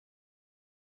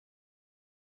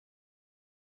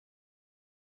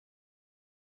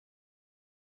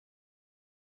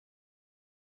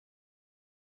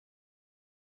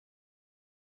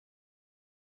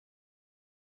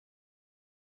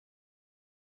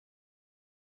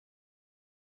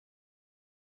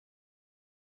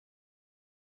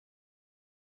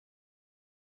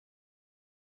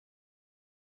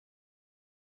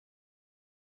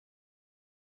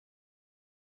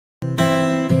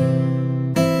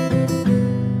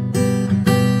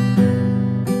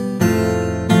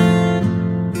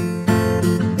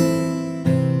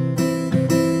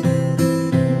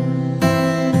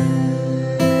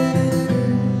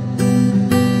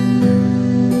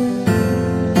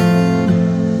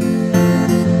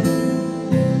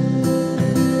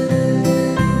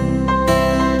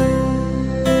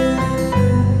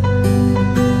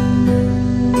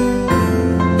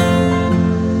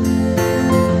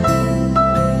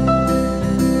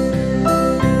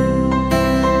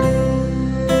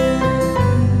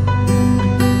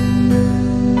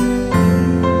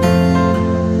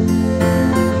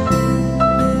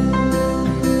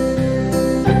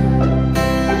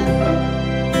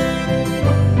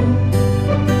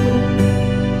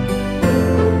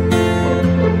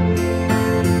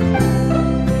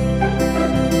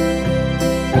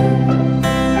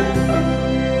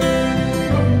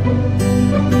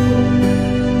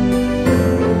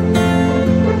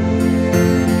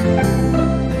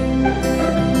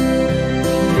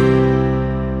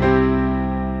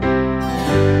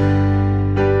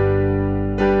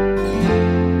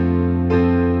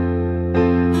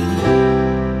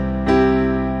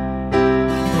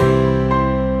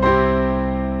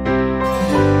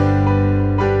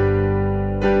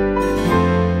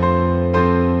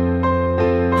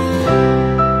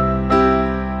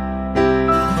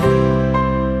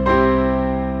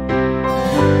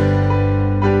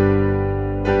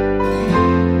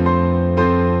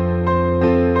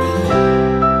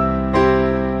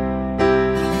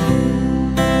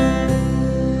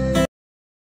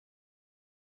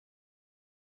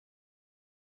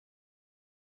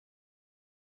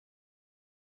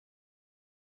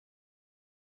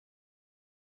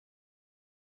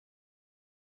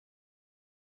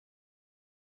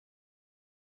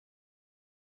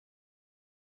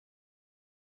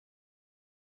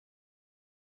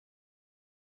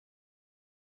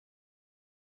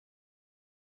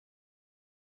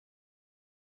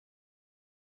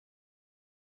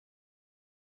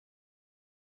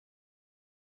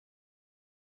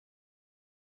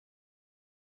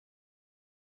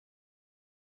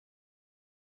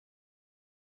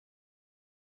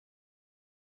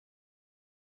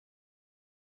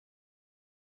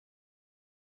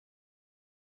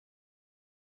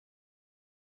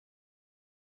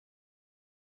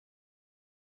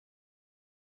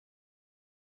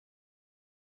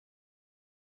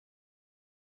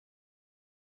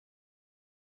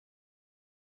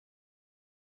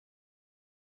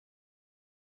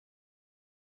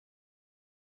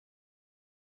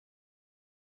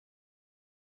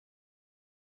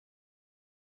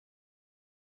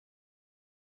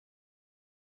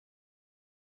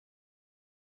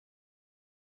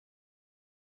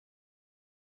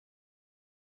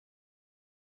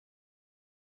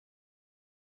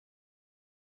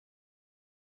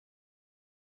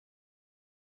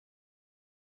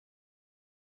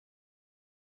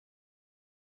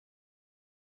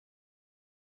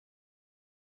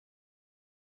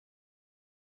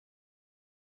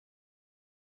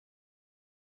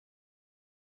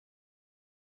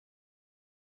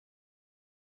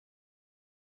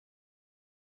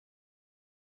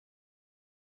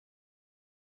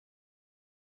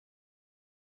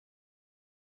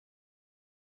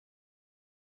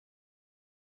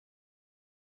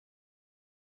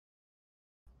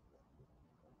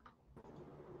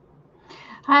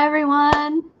Hi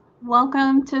everyone,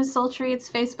 welcome to Soul Treats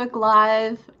Facebook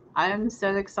Live. I'm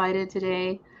so excited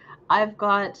today. I've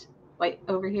got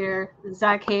over here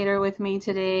Zach Hader with me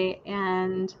today,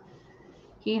 and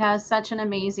he has such an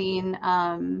amazing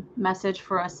message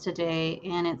for us today,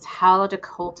 and it's how to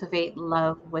cultivate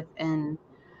love within.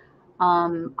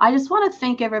 I just want to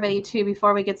thank everybody too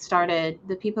before we get started.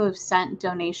 The people who've sent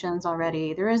donations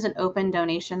already. There is an open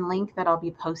donation link that I'll be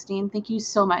posting. Thank you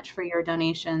so much for your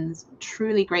donations.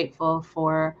 Truly grateful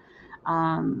for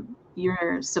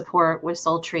your support with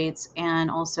Soul Treats and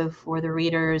also for the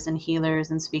readers and healers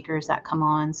and speakers that come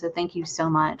on. So thank you so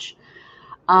much.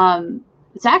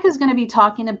 Zach is going to be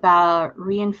talking about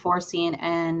reinforcing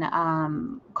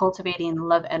and cultivating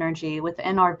love energy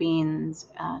within our beings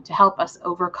to help us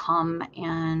overcome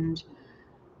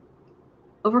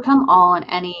all and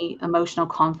any emotional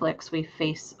conflicts we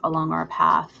face along our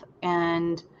path.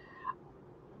 And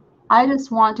I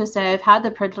just want to say I've had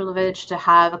the privilege to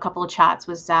have a couple of chats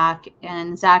with Zach.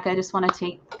 And Zach, I just want to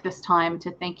take this time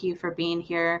to thank you for being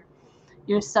here.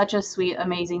 You're such a sweet,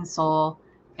 amazing soul.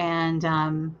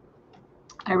 And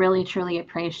I really, truly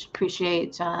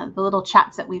appreciate the little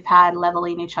chats that we've had,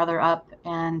 leveling each other up.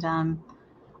 And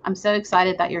I'm so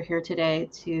excited that you're here today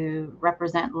to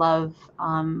represent love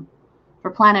for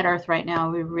planet Earth right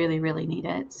now. We really, really need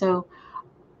it. So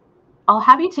I'll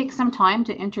have you take some time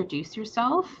to introduce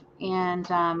yourself. And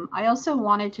I also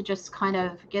wanted to just kind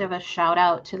of give a shout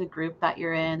out to the group that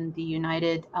you're in, the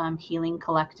United Healing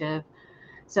Collective.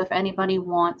 So if anybody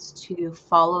wants to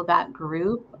follow that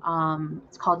group,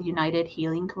 it's called United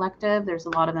Healing Collective. There's a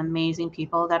lot of amazing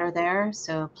people that are there.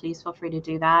 So please feel free to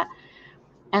do that.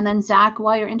 And then Zach,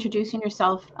 while you're introducing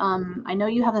yourself, I know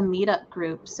you have a meetup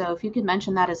group. So if you could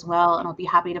mention that as well, and I'll be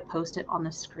happy to post it on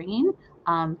the screen,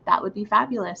 that would be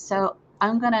fabulous. So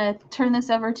I'm going to turn this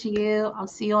over to you. I'll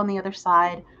see you on the other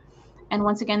side. And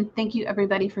once again, thank you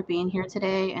everybody for being here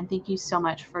today. And thank you so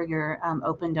much for your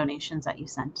open donations that you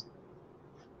sent.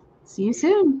 See you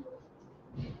soon.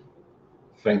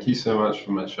 Thank you so much,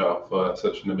 Bashar, for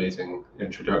such an amazing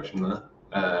introduction there.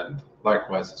 And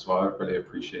likewise as well, I've really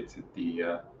appreciated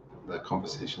the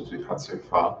conversations we've had so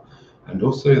far. And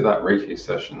also that Reiki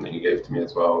session that you gave to me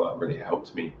as well, that really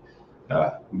helped me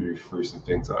move through some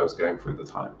things that I was going through at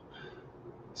the time.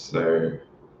 So,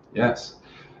 yes,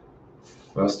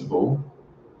 first of all,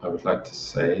 I would like to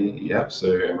say,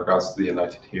 so in regards to the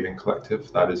United Healing Collective,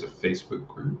 that is a Facebook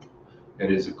group. It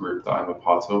is a group that I'm a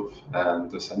part of,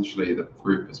 and essentially the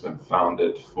group has been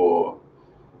founded for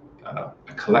a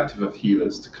collective of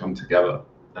healers to come together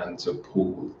and to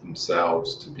pool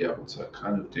themselves to be able to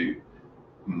kind of do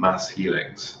mass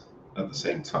healings at the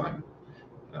same time.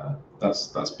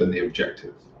 That's been the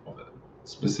objective of it,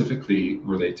 specifically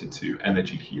related to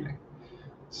energy healing.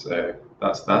 So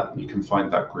that's that. You can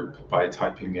find that group by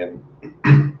typing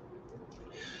in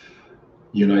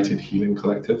United Healing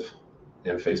Collective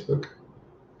in Facebook.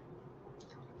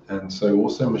 And so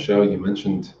also, Michelle, you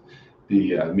mentioned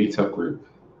the meetup group.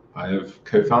 I have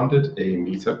co-founded a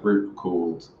meetup group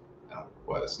called,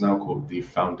 it's now called the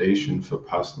Foundation for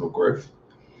Personal Growth.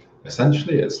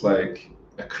 Essentially, it's like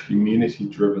a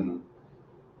community-driven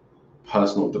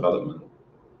personal development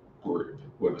group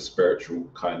with a spiritual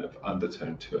kind of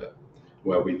undertone to it,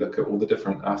 where we look at all the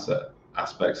different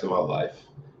aspects of our life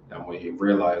and we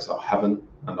realize our heaven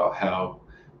and our hell,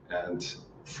 and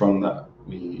from that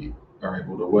we are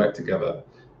able to work together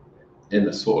in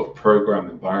a sort of program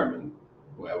environment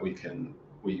where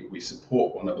we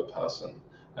support one other person,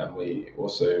 and we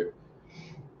also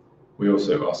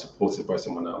are supported by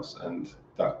someone else, and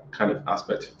that kind of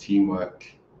aspect of teamwork,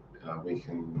 we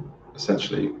can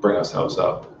essentially bring ourselves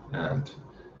up and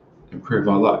improve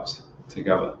our lives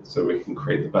together so we can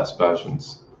create the best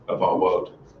versions of our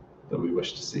world that we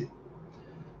wish to see.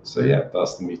 So yeah,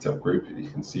 that's the meetup group. You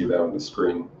can see there on the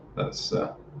screen. That's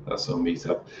our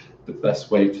meetup. The best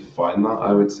way to find that,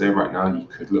 I would say right now, you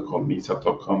could look on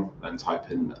meetup.com and type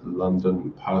in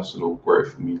London Personal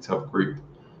Growth Meetup Group.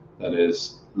 That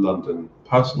is London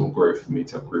Personal Growth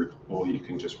Meetup Group, or you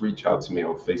can just reach out to me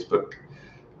on Facebook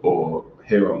or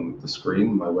here on the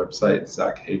screen, my website,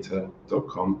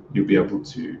 zachhater.com. You'll be able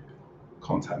to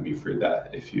contact me through there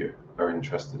if you are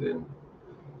interested in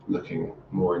looking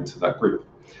more into that group.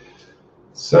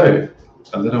 So,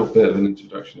 a little bit of an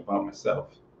introduction about myself.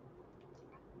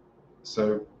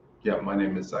 So, yeah, my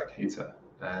name is Zach Hater,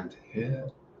 and here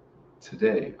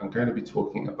today I'm going to be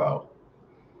talking about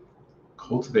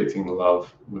cultivating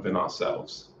love within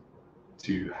ourselves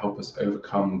to help us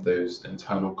overcome those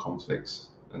internal conflicts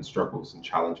and struggles and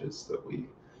challenges that we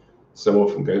so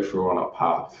often go through on our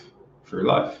path through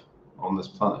life on this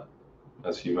planet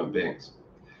as human beings.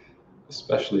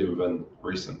 especially within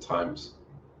recent times.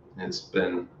 It's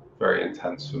been very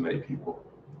intense for many people,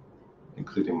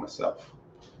 including myself.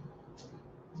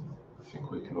 I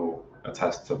think we can all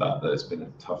attest to that it's been a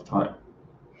tough time.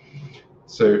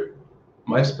 So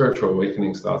my spiritual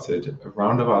awakening started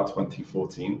around about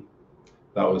 2014.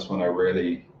 That was when I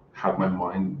really had my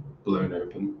mind blown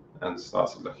open and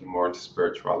started looking more into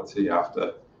spirituality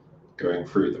after going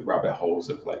through the rabbit holes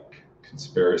of like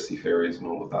conspiracy theories and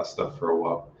all of that stuff for a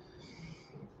while.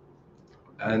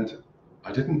 And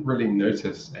I didn't really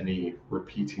notice any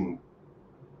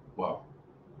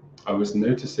I was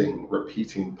noticing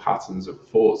repeating patterns of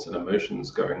thoughts and emotions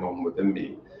going on within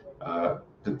me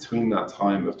between that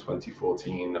time of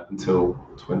 2014 up until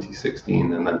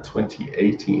 2016 and then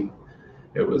 2018.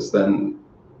 It was then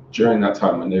during that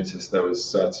time I noticed there was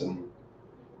certain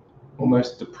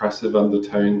almost depressive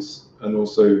undertones and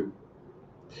also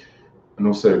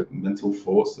mental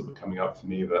thoughts that were coming up for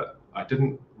me that I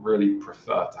didn't really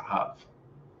prefer to have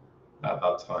at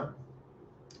that time.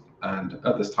 And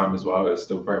at this time as well, I was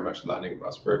still very much learning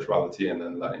about spirituality and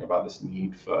then learning about this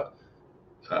need for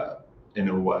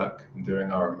inner work and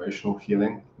doing our emotional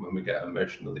healing when we get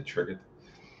emotionally triggered.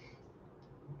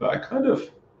 But I kind of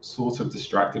sort of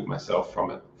distracted myself from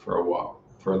it for a while,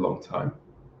 for a long time.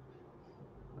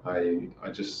 I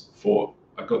just thought,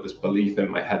 I got this belief in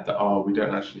my head that, we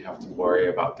don't actually have to worry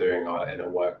about doing our inner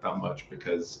work that much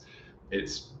because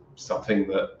it's something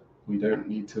that we don't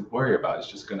need to worry about. It's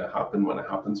just going to happen when it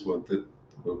happens. We'll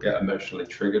get emotionally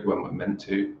triggered when we're meant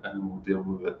to, and we'll deal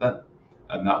with it then.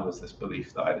 And that was this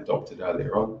belief that I'd adopted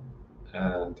earlier on.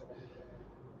 And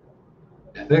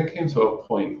it then came to a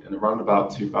point in around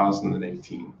about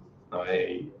 2018,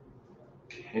 I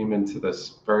came into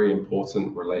this very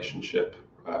important relationship,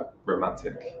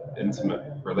 romantic,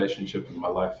 intimate relationship in my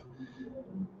life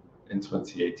in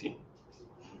 2018.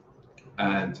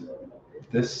 And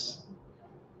this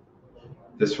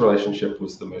relationship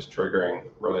was the most triggering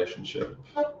relationship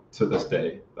to this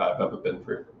day that I've ever been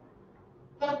through.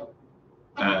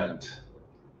 And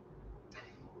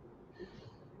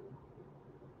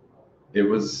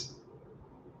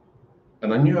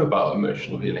I knew about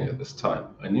emotional healing at this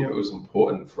time. I knew it was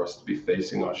important for us to be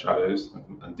facing our shadows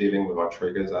and dealing with our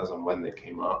triggers as and when they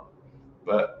came up.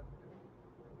 But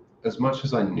as much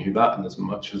as I knew that, and as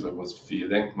much as I was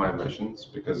feeling my emotions,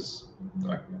 because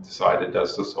I decided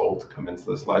as a soul to come into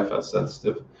this life as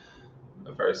sensitive,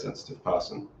 a very sensitive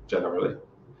person generally.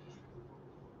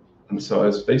 And so I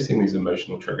was facing these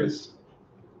emotional triggers.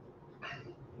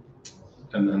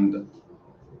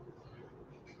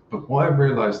 But what I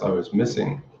realized I was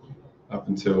missing up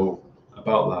until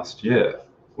about last year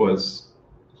was,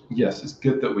 yes, it's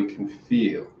good that we can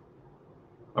feel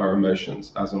our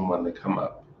emotions as and when they come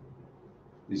up.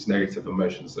 These negative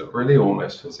emotions that really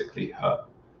almost physically hurt.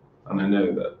 And I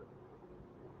know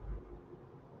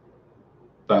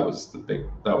that was a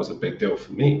big deal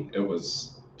for me. It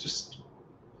was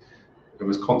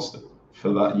constant.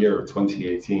 For that year of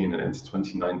 2018 and into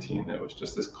 2019, it was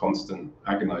just this constant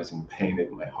agonizing pain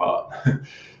in my heart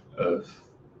of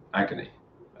agony.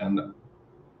 And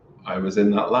I was in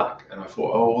that lack, and I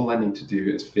thought, all I need to do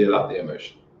is feel out the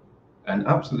emotion. And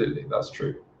absolutely, that's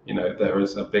true. There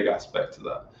is a big aspect to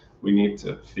that. We need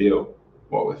to feel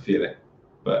what we're feeling.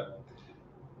 But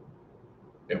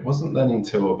it wasn't then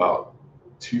until about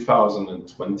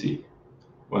 2020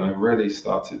 when I really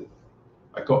started,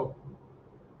 I got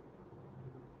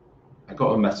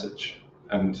a message,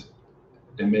 and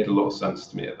it made a lot of sense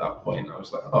to me at that point. I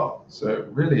was like, so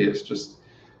really it's just,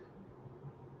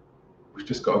 we've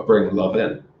just got to bring love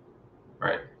in,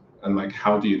 right? And like,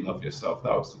 how do you love yourself?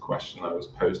 That was the question I was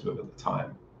posed with at the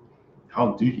time.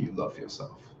 How do you love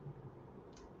yourself?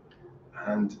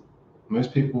 And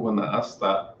most people, when they're asked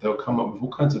that, they'll come up with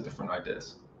all kinds of different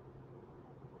ideas.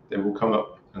 They will come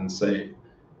up and say,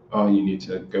 you need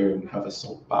to go and have a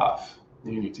salt bath.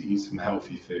 You need to eat some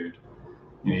healthy food.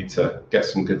 You need to get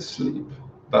some good sleep.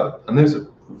 And those are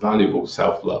valuable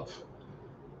self-love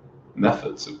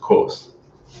methods, of course.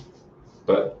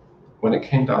 But when it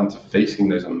came down to facing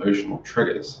those emotional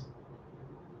triggers,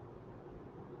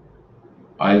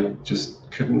 I just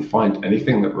couldn't find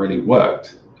anything that really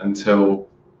worked until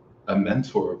a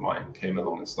mentor of mine came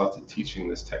along and started teaching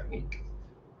this technique,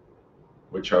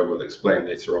 which I will explain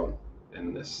later on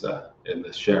in this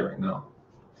sharing now.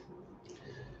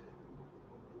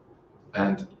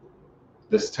 And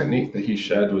this technique that he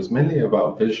shared was mainly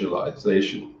about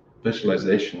visualization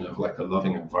of like a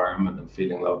loving environment and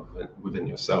feeling love within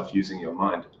yourself using your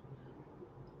mind.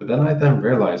 But then I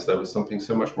realized there was something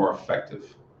so much more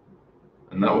effective,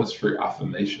 and that was through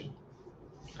affirmation.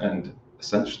 And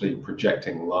essentially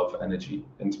projecting love energy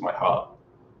into my heart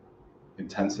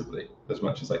intensively as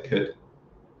much as I could.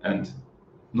 And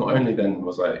not only then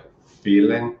was I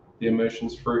feeling the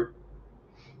emotions through,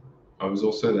 I was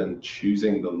also then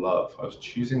choosing the love. I was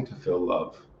choosing to feel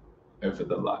love over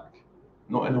the lack.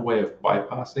 Not in a way of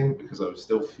bypassing, because I was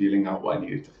still feeling out what I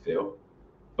needed to feel.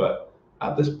 But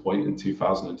at this point in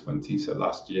 2020, so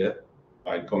last year,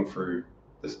 I'd gone through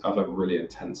this other really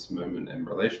intense moment in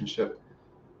relationship.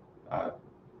 I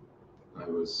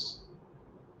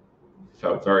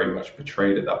felt very much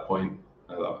betrayed at that point.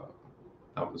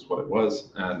 That was what it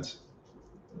was. And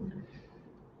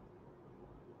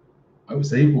I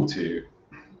was able to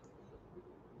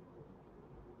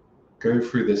go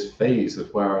through this phase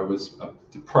of where I was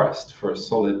depressed for a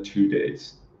solid 2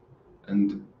 days.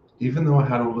 And even though I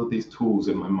had all of these tools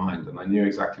in my mind and I knew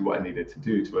exactly what I needed to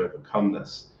do to overcome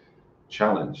this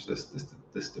challenge,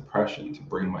 this depression, to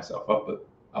bring myself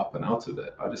up and out of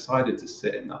it, I decided to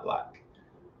sit in that lack.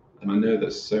 And I know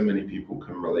that so many people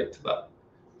can relate to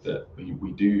that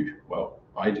we do, well,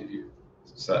 I do,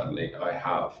 certainly I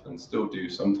have and still do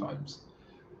sometimes.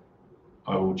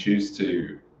 I will choose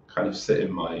to kind of sit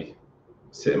in my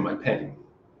pain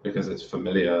because it's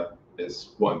familiar, it's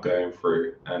what I'm going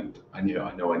through, and I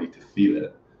know I need to feel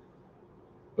it.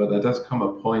 But there does come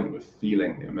a point with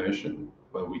feeling the emotion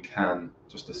where we can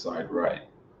just decide, right,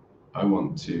 I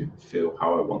want to feel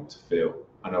how I want to feel,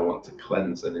 and I want to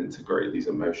cleanse and integrate these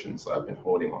emotions that I've been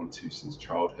holding on to since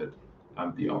childhood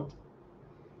and beyond.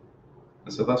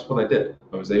 And so that's what I did.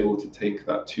 I was able to take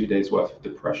that 2 days worth of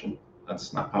depression and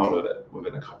snap out of it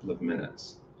within a couple of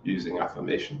minutes using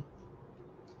affirmation.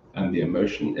 And the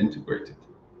emotion integrated.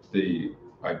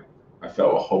 I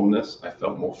felt a wholeness. I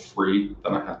felt more free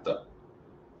than I had done.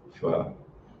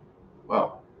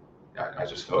 I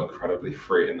just felt incredibly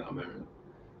free in that moment.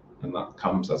 And that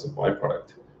comes as a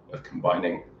byproduct of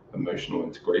combining emotional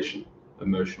integration,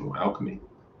 emotional alchemy,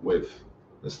 with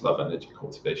this love energy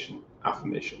cultivation,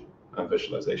 affirmation, and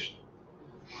visualization.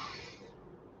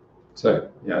 So,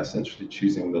 yeah, essentially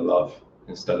choosing the love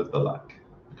instead of the lack.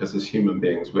 Because as human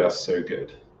beings, we are so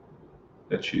good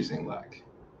at choosing lack.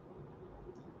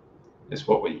 It's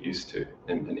what we're used to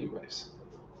in many ways.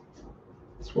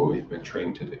 It's what we've been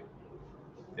trained to do.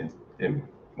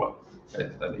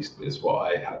 At least is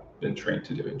what I had been trained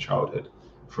to do in childhood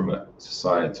from a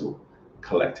societal,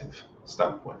 collective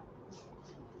standpoint.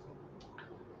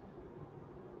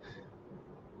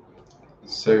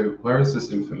 So where does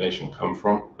this information come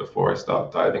from before I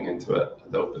start diving into it a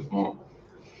little bit more?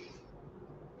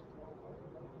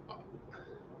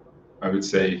 I would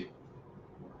say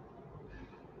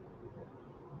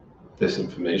this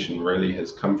information really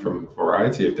has come from a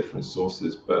variety of different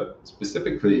sources, but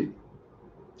specifically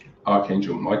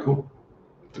Archangel Michael,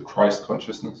 the Christ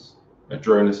consciousness,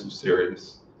 Adronis of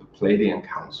Sirius, the Pleiadian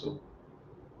Council,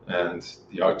 and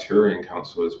the Arcturian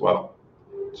Council as well,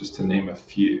 just to name a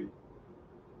few.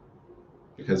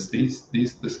 Because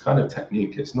this kind of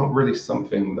technique is not really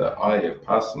something that I have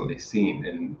personally seen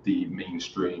in the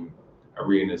mainstream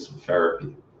arenas of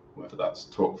therapy, whether that's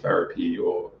talk therapy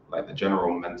or like the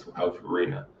general mental health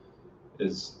arena.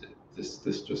 This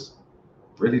just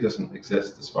really doesn't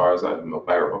exist as far as I'm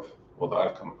aware of or that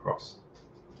I've come across.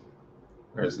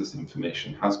 Whereas this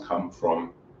information has come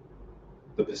from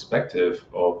the perspective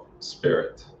of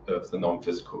spirit, of the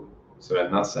non-physical. So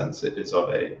in that sense, it is of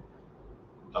a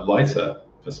lighter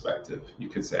perspective. You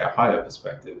could say a higher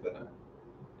perspective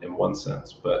in one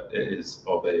sense, but it is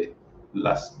of a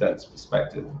less dense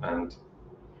perspective. And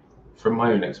from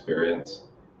my own experience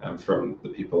and from the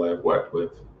people I've worked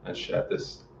with and shared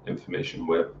this information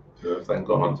with, who have then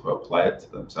gone on to apply it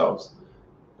to themselves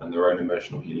and their own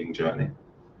emotional healing journey,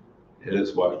 it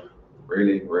has worked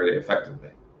really, really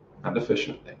effectively and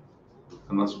efficiently.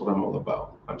 And that's what I'm all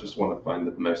about. I just want to find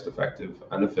the most effective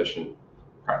and efficient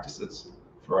practices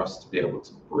for us to be able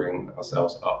to bring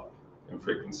ourselves up in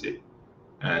frequency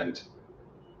and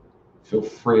feel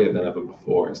freer than ever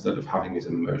before instead of having these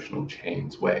emotional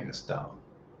chains weighing us down.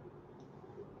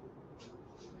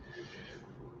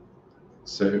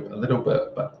 So a little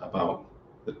bit about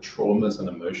the traumas and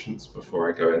emotions before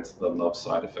I go into the love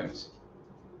side of things.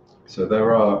 So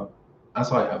there are,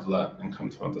 as I have learned and come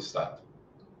to understand,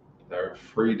 there are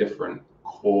 3 different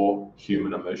core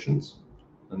human emotions,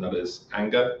 and that is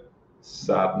anger,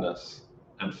 sadness,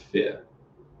 and fear.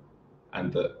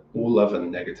 And that all other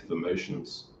negative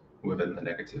emotions within the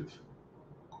negative,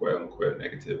 quote unquote,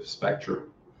 negative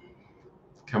spectrum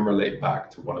can relate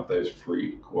back to one of those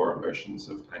 3 core emotions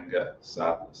of anger,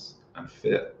 sadness, and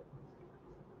fear.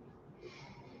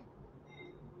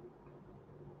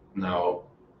 Now,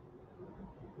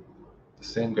 the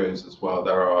same goes as well.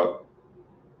 There are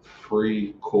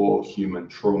 3 core human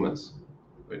traumas,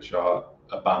 which are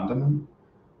abandonment,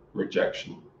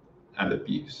 rejection, and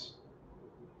abuse.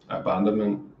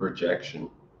 Abandonment, rejection,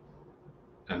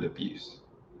 and abuse.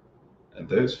 And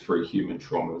those 3 human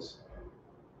traumas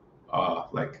are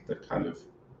like the kind of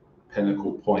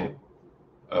pinnacle point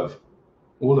of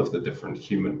all of the different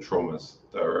human traumas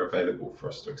that are available for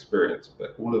us to experience.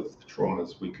 But all of the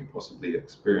traumas we could possibly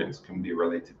experience can be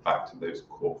related back to those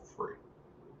core 3.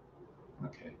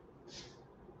 Okay.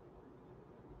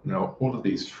 Now, all of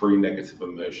these 3 negative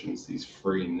emotions, these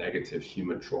 3 negative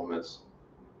human traumas,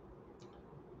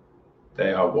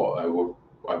 they are what I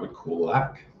would call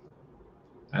lack.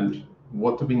 And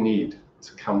what do we need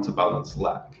to counterbalance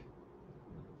lack?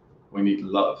 We need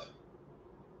love.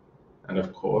 And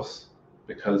of course,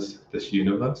 because this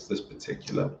universe, this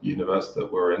particular universe that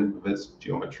we're in, with its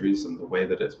geometries and the way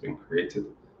that it's been created,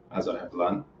 as I have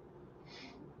learned,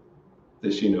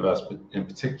 this universe in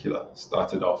particular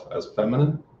started off as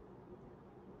feminine,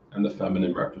 and the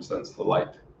feminine represents the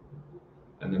light.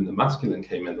 And then the masculine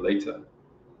came in later,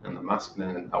 and the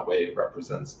masculine in that way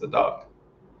represents the dark.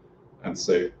 And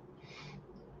so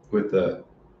with the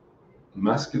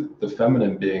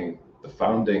feminine being the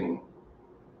founding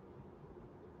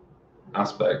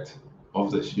aspect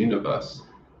of this universe,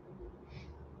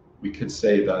 we could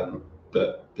say then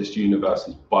that this universe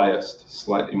is biased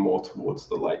slightly more towards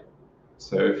the light.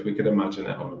 So if we could imagine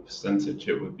it on a percentage,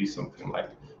 it would be something like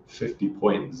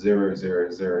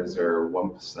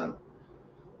 50.00001%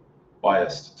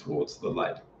 biased towards the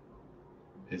light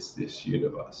is this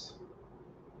universe.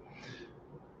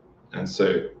 And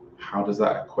so how does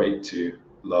that equate to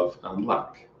love and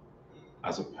lack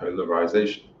as a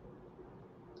polarization?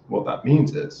 What that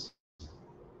means is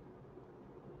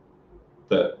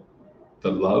that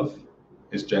the love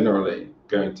is generally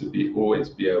going to always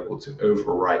be able to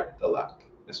overwrite the lack.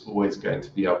 It's always going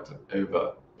to be able to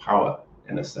overpower,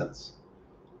 in a sense.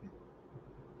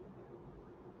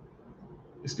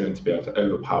 It's going to be able to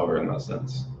overpower, in that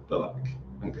sense, the lack.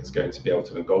 And it's going to be able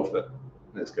to engulf it.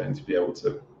 And it's going to be able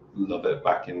to love it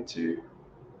back into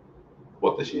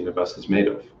what this universe is made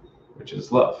of, which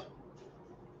is love.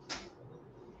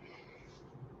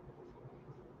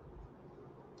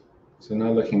 So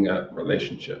now looking at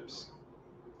relationships.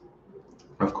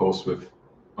 Of course, with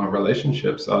our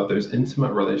relationships are those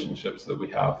intimate relationships that we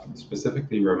have,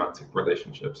 specifically romantic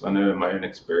relationships. I know in my own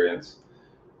experience,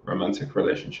 romantic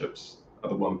relationships are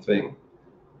the one thing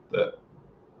that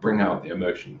bring out the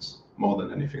emotions more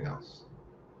than anything else.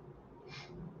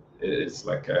 It is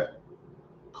like a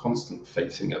constant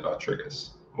facing of our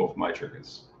triggers, or of my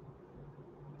triggers.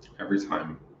 Every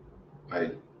time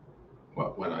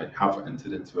when I have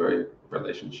entered into a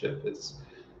relationship,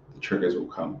 the triggers will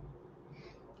come.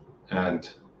 And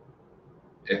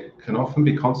it can often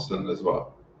be constant as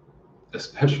well,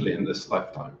 especially in this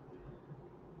lifetime,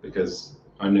 because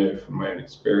I know from my own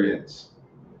experience,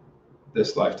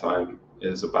 this lifetime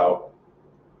is about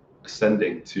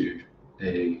ascending to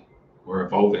or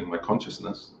evolving my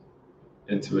consciousness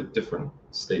into a different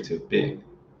state of being.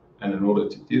 And in order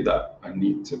to do that, I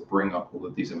need to bring up all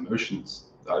of these emotions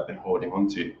that I've been holding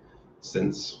onto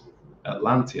since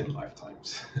Atlantean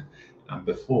lifetimes and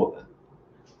before then.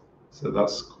 So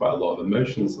that's quite a lot of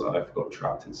emotions that I've got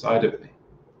trapped inside of me.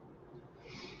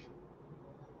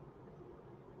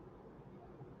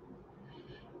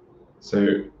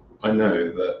 So I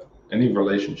know that any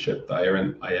relationship that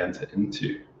I enter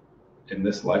into in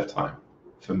this lifetime,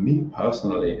 for me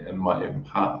personally in my own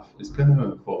path, is going to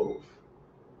involve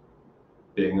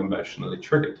being emotionally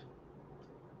triggered.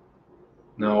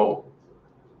 Now,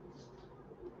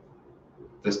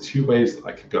 there's 2 ways that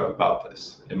I could go about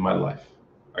this in my life.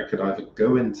 I could either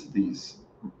go into this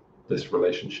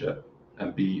relationship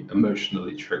and be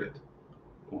emotionally triggered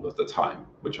all of the time,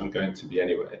 which I'm going to be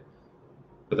anyway.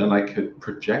 But then I could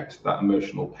project that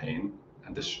emotional pain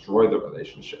and destroy the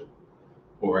relationship.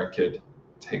 Or I could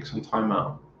take some time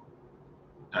out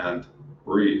and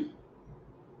breathe,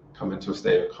 come into a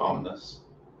state of calmness,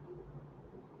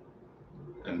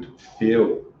 and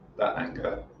feel that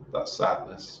anger, that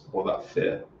sadness, or that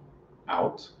fear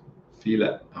out, feel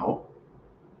it out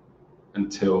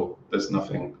until there's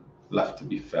nothing left to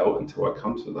be felt, until I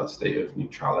come to that state of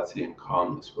neutrality and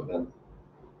calmness within.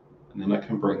 And then I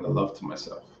can bring the love to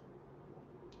myself.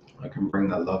 I can bring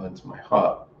that love into my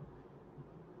heart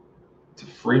to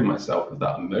free myself of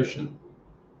that emotion.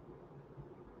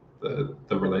 The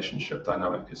relationship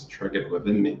dynamic is triggered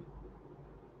within me.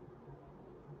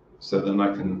 So then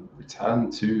I can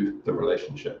return to the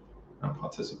relationship and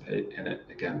participate in it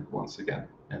again, once again,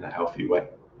 in a healthy way.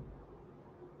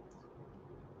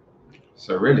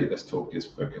 So really, this talk is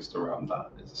focused around that.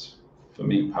 It's, for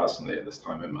me personally, at this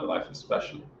time in my life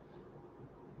especially,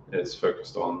 it's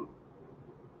focused on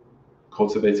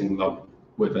cultivating love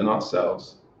within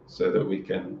ourselves so that we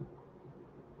can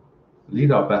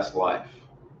lead our best life.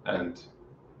 And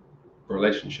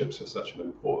relationships are such an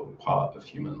important part of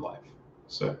human life.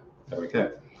 So there we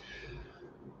go.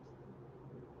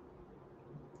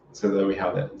 So there we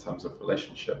have it in terms of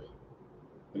relationship.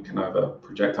 We can either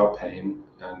project our pain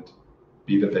and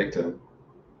be the victim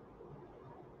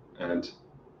and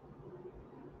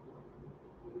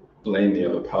blame the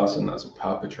other person as a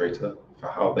perpetrator for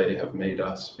how they have made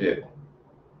us feel,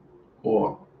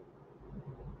 or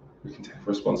we can take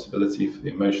responsibility for the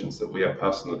emotions that we are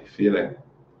personally feeling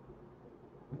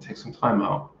and take some time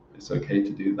out. It's okay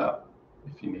to do that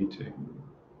if you need to,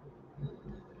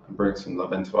 and bring some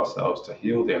love into ourselves to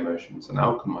heal the emotions and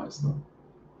alchemize them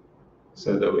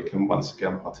so that we can once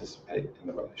again participate in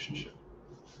the relationship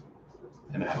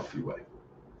in a healthy way.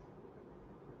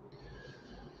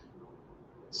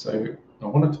 So I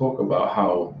want to talk about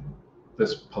how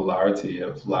this polarity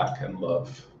of lack and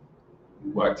love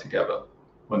work together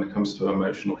when it comes to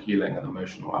emotional healing and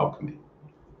emotional alchemy.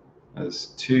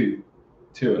 There's two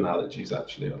analogies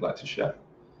actually I'd like to share.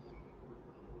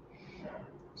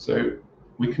 So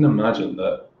we can imagine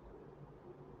that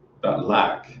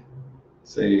lack,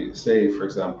 say for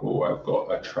example, I've got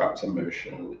a trapped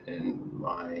emotion in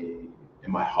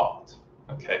my heart,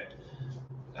 okay?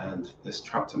 And this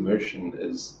trapped emotion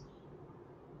is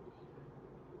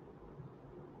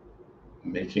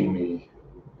making me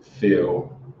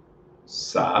feel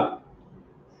sad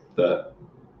that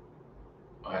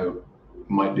I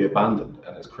might be abandoned,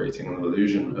 and it's creating an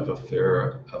illusion of a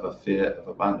fear of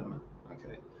abandonment.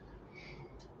 Okay.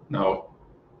 Now,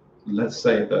 let's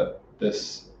say that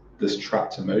this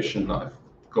trapped emotion that I've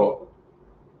got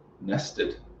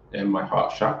nested in my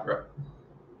heart chakra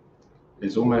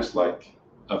is almost like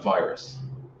a virus.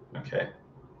 Okay.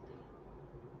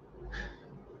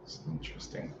 It's an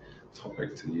interesting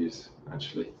topic to use,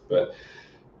 actually, but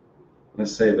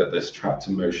let's say that this trapped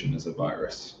emotion is a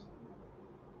virus.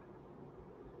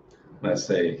 Let's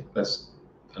say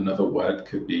another word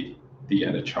could be the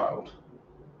inner child.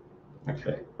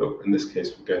 Okay, but in this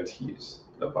case, we're going to use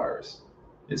a virus.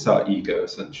 It's our ego,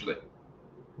 essentially.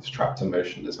 This trapped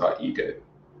emotion is our ego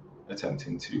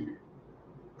attempting to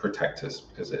protect us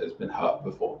because it has been hurt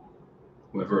before,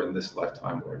 whether in this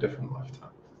lifetime or a different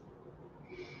lifetime.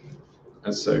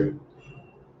 And so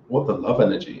what the love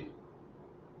energy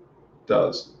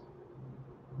does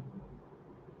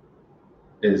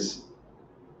is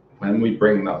when we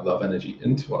bring that love energy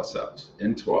into ourselves,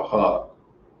 into our heart,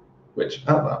 which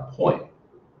at that point,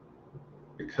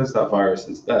 because that virus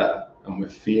is there and we're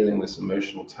feeling this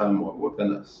emotional turmoil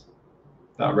within us,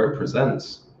 that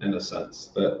represents, in a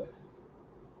sense, that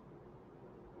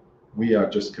we are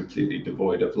just completely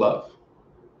devoid of love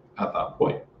at that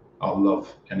point. Our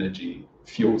love energy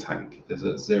fuel tank is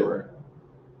at zero,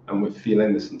 and we're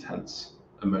feeling this intense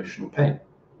emotional pain,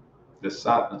 this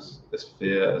sadness, this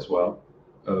fear as well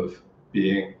of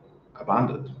being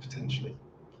abandoned potentially.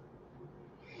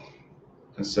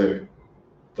 And so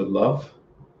the love,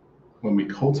 when we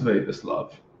cultivate this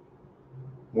love,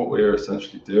 what we're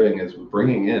essentially doing is we're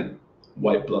bringing in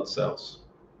white blood cells.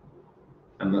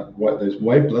 And those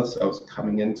white blood cells are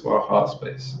coming into our heart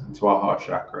space, into our heart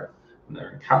chakra, and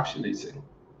they're encapsulating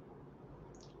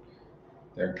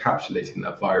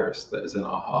that virus that is in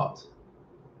our heart.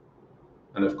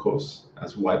 And of course,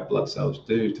 as white blood cells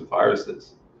do to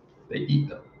viruses, they eat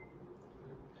them.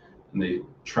 And they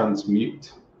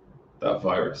transmute that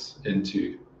virus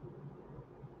into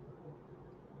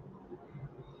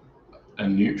a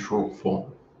neutral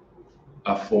form,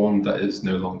 a form that is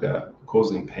no longer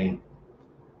causing pain.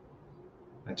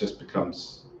 It just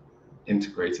becomes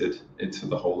integrated into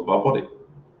the whole of our body,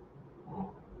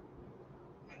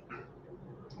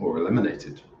 or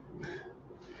eliminated.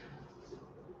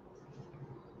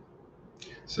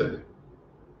 So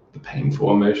the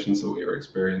painful emotions that we are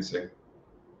experiencing,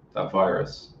 that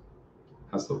virus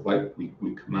has the white,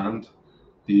 we command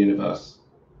the universe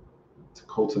to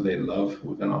cultivate love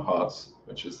within our hearts,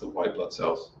 which is the white blood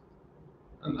cells,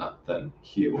 and that then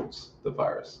heals the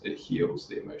virus. It heals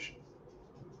the emotion.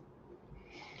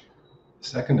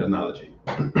 Second analogy.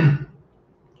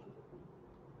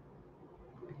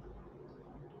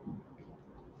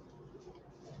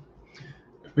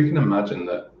 If we can imagine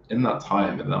that in that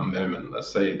time, in that moment,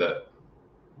 let's say that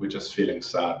we're just feeling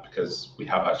sad because we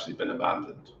have actually been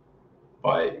abandoned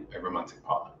by a romantic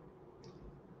partner.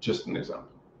 Just an example.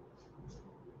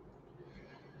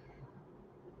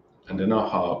 And in our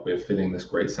heart, we're feeling this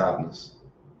great sadness.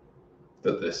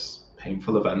 that this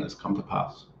painful event has come to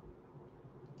pass.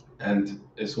 And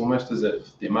it's almost as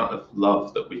if the amount of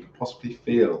love that we could possibly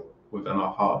feel within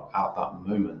our heart at that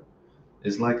moment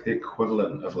is like the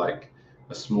equivalent of like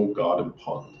a small garden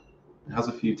pond. It has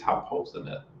a few tadpoles in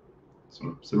it,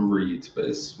 some reeds, but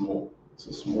it's small. It's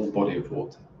a small body of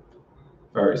water,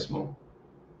 very small.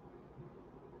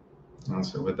 And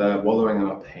so we're there wallowing in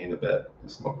our pain a bit.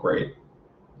 It's not great.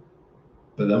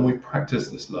 But then we practice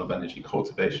this love energy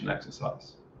cultivation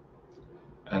exercise.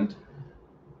 And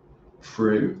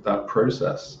through that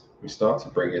process, we start to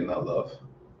bring in that love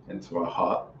into our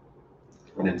heart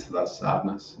and into that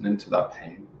sadness and into that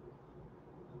pain.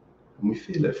 And we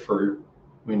feel it through.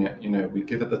 We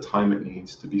give it the time it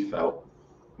needs to be felt.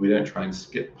 We don't try and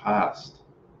skip past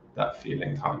that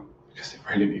feeling time because it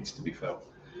really needs to be felt.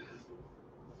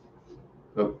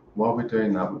 But while we're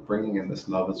doing that, we're bringing in this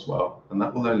love as well, and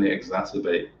that will only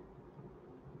exacerbate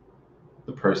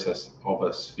the process of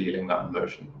us feeling that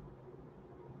emotion.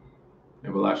 It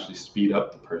will actually speed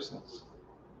up the process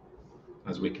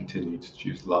as we continue to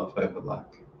choose love over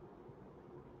lack.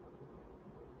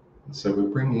 And so we're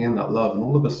bringing in that love, and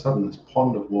all of a sudden, this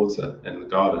pond of water in the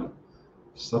garden,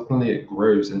 suddenly it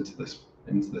grows into this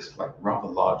like rather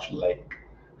large lake.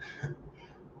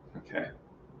 Okay,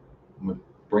 and we're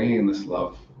bringing in this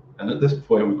love, and at this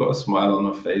point, we've got a smile on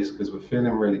our face because we're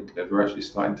feeling really good. We're actually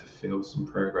starting to feel some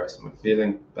progress, and we're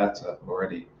feeling better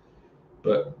already.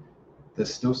 But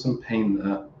there's still some pain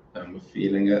there, and we're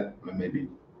feeling it. We're maybe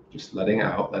just letting it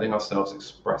out, letting ourselves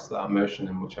express that emotion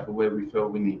in whichever way we feel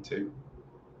we need to,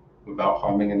 without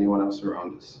harming anyone else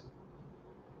around us.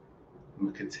 And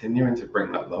we're continuing to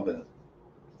bring that love in.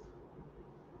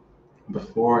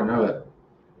 Before I know it,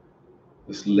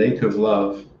 this lake of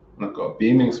love, and I've got a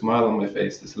beaming smile on my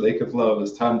face, this lake of love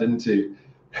has turned into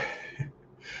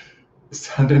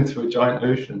a giant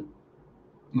ocean.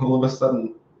 And all of a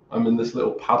sudden, I'm in this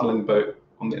little paddling boat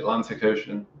on the Atlantic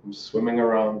Ocean. I'm swimming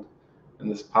around in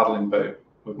this paddling boat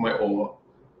with my oar.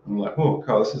 I'm like, oh,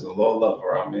 God, this is a lot of love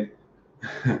around me.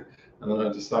 And then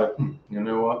I decide, you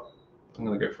know what? I'm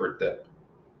going to go for a dip.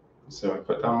 So I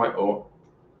put down my oar,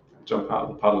 jump out of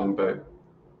the paddling boat,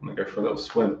 and I go for a little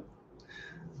swim.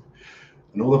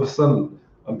 And all of a sudden,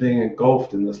 I'm being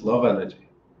engulfed in this love energy.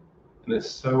 And it's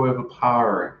so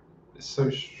overpowering. It's so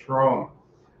strong.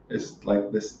 It's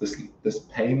like this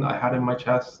pain I had in my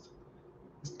chest.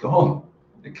 It's gone.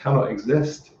 It cannot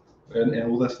exist in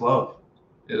all this love.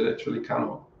 It literally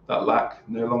cannot. That lack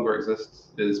no longer exists.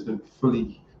 It has been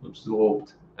fully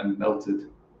absorbed and melted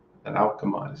and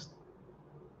alchemized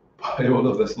by all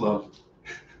of this love.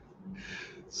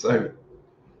 So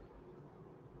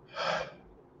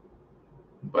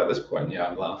by this point, yeah,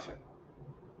 I'm laughing.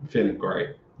 I'm feeling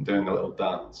great. I'm doing a little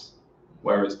dance.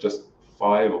 Whereas just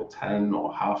 5 or 10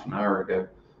 or half an hour ago,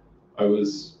 I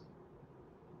was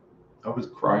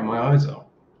crying my eyes out.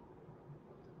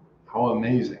 How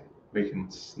amazing we can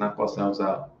snap ourselves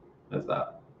out of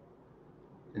that.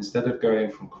 Instead of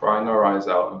going from crying our eyes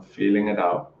out and feeling it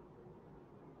out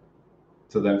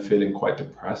to then feeling quite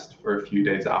depressed for a few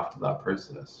days after that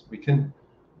process, we can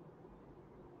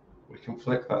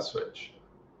flick that switch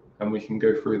and we can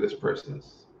go through this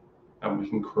process and we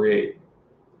can create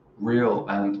real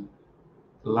and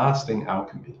lasting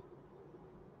alchemy,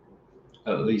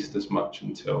 at least as much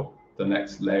until the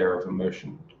next layer of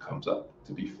emotion comes up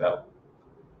to be felt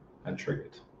and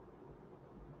triggered.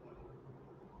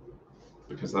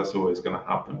 Because that's always going to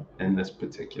happen in this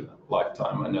particular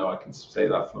lifetime. I know I can say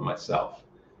that for myself.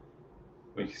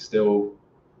 We still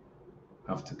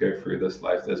have to go through this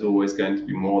life. There's always going to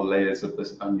be more layers of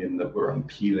this onion that we're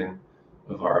unpeeling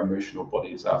of our emotional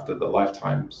bodies after the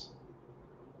lifetimes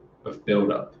of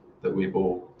build-up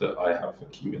that I have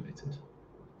accumulated.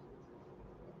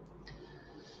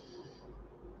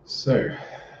 So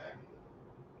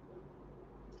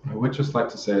I would just like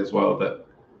to say as well that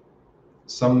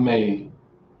some may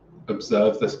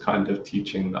observe this kind of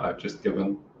teaching that I've just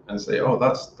given and say, oh,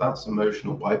 that's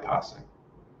emotional bypassing.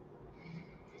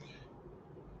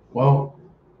 Well,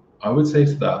 I would say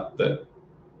to that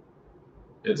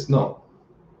it's not,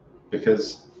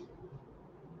 because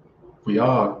we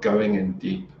are going in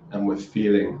deep and we're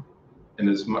feeling in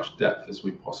as much depth as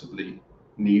we possibly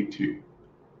need to.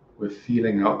 We're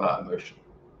feeling out that emotion.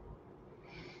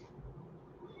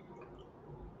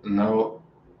 Now,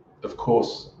 of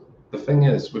course, the thing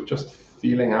is, we're just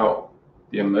feeling out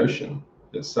the emotion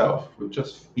itself. We're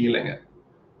just feeling it.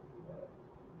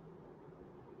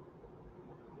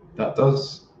 That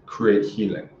does create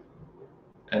healing.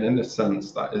 And in a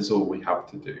sense, that is all we have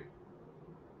to do,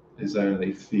 is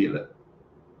only feel it.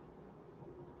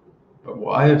 But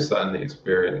what I have certainly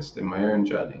experienced in my own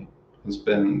journey has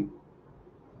been,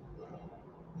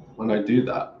 when I do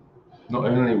that, not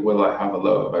only will I have a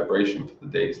lower vibration for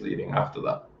the days leading after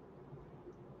that,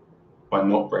 by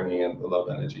not bringing in the love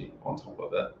energy on top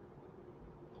of it,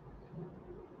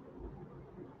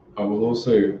 I will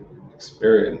also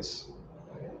experience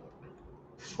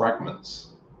fragments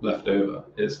left over.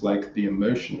 It's like the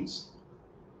emotions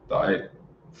that I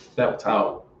felt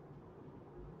out.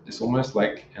 It's almost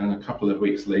like in a couple of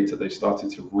weeks later, they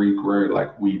started to regrow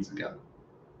like weeds again.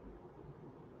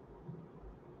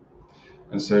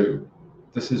 And so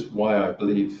this is why I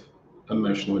believe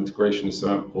emotional integration is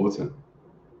so important,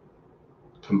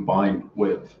 combined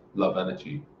with love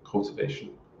energy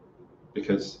cultivation,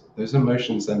 because those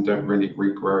emotions then don't really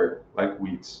regrow like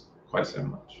weeds quite so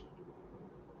much.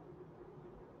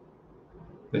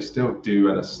 They still do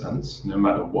in a sense, no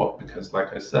matter what, because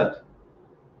like I said,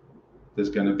 there's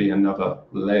going to be another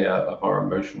layer of our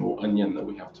emotional onion that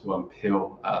we have to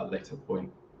unpeel at a later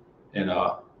point in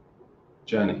our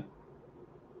journey.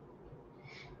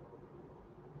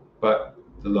 But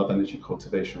the love energy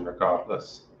cultivation,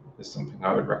 regardless, is something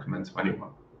I would recommend to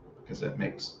anyone because it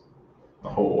makes a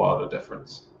whole world of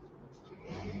difference.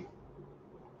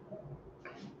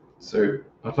 So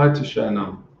I'd like to share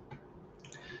now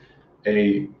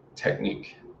a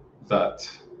technique that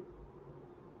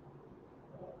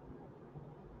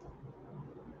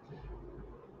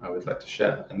I would like to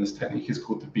share, and this technique is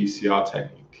called the BCR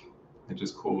technique. It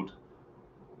is called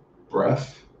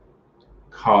breath,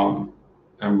 calm,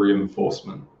 and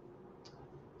reinforcement.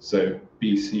 So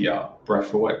BCR,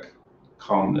 breathwork,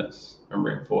 calmness, and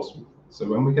reinforcement. So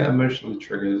when we get emotionally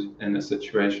triggered in a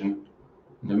situation,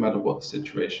 no matter what the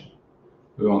situation,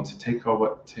 we want to take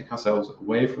ourselves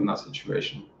away from that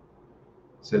situation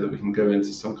so that we can go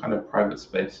into some kind of private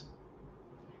space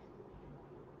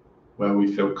where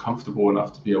we feel comfortable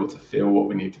enough to be able to feel what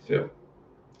we need to feel.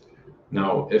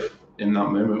 Now, if in that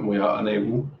moment we are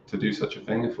unable to do such a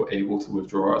thing, if we're able to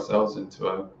withdraw ourselves into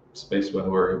a space where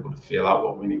we're able to feel out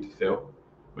what we need to feel,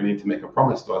 we need to make a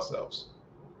promise to ourselves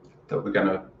that we're going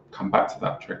to come back to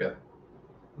that trigger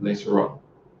later on,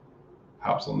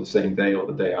 perhaps on the same day or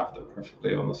the day after,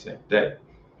 preferably on the same day.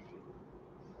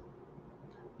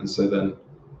 And so then,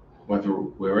 whether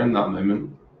we're in that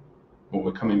moment or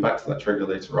we're coming back to that trigger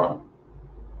later on,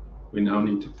 we now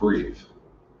need to breathe,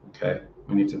 okay?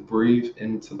 We need to breathe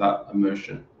into that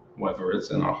emotion, whether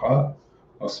it's in our heart,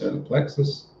 our solar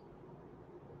plexus,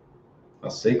 our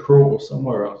sacral, or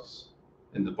somewhere else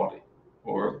in the body,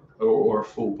 or a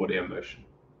full body emotion.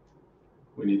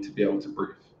 We need to be able to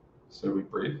breathe. So we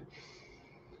breathe.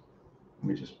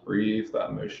 We just breathe that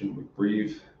emotion. We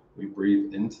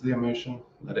breathe into the emotion,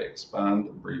 let it expand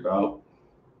and breathe out,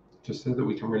 just so that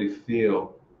we can really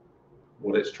feel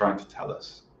what it's trying to tell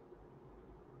us.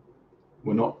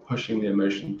 We're not pushing the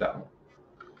emotion down.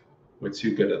 We're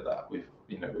too good at that. We've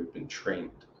been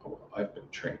trained. I've been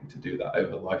trained to do that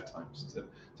over lifetimes,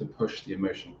 to push the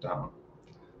emotion down,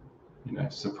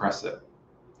 suppress it,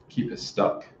 keep it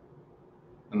stuck.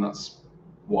 And that's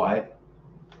why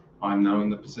I'm now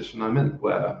in the position I'm in,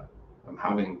 where I'm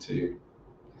having to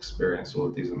experience all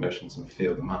of these emotions and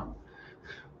feel them out.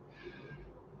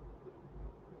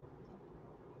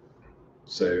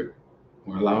 So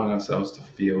we're allowing ourselves to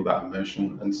feel that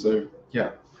emotion. And so,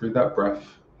 through that breath,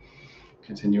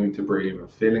 continuing to breathe and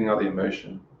feeling out the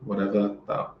emotion, whatever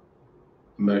that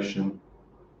emotion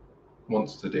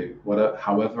wants to do,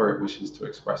 however it wishes to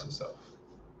express itself.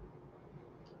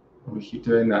 And we keep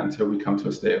doing that until we come to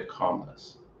a state of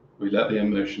calmness. We let the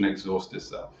emotion exhaust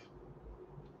itself.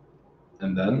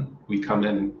 And then we come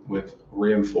in with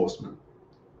reinforcement.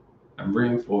 And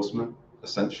reinforcement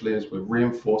essentially is we're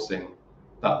reinforcing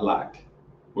that lack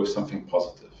with something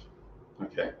positive.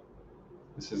 Okay?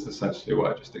 This is essentially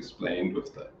what I just explained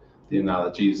with the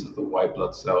analogies of the white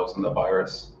blood cells and the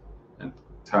virus, and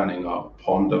turning our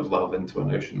pond of love into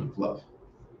an ocean of love.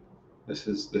 This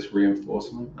is this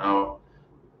reinforcement. Now,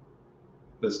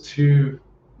 there's two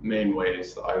main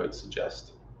ways that I would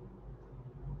suggest.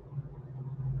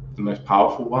 The most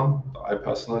powerful one that I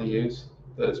personally use,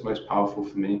 that is most powerful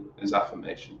for me, is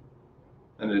affirmation.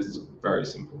 And it is very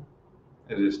simple.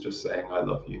 It is just saying, I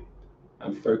love you,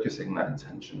 and focusing that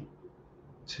intention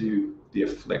to the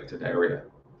afflicted area,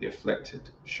 the afflicted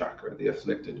chakra, the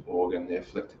afflicted organ, the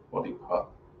afflicted body part,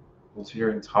 or to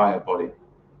your entire body.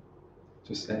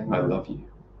 Just saying, I love you.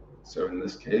 So in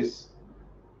this case,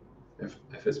 if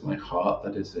it's my heart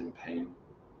that is in pain,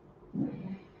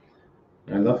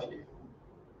 I love you.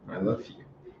 I love you.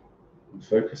 I'm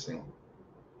focusing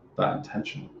that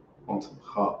intention onto the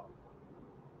heart.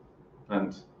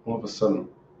 And all of a sudden,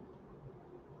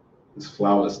 this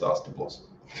flower starts to blossom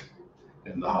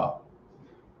in the heart.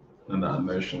 and that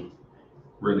emotion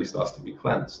really starts to be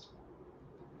cleansed.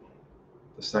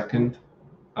 The second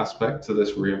aspect to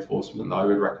this reinforcement that I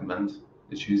would recommend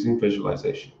is using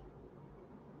visualization.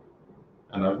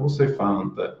 And I've also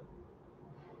found that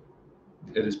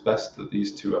it is best that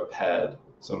these two are paired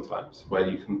sometimes, where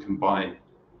you can combine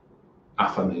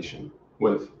affirmation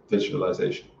with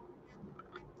visualization.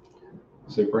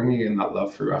 So bringing in that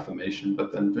love through affirmation,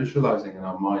 but then visualizing in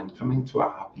our mind, coming to a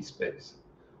happy space.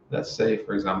 Let's say,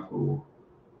 for example,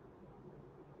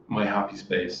 my happy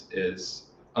space is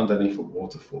underneath a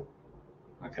waterfall,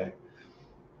 okay?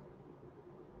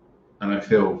 And I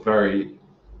feel very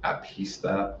at peace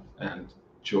there and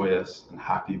joyous and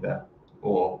happy there.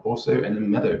 Or also in a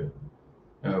meadow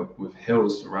with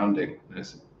hills surrounding.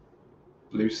 There's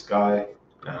blue sky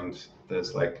and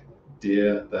there's like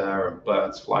deer there and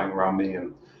birds flying around me,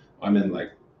 and I'm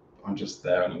just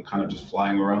there and I'm kind of just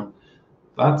flying around.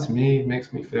 That to me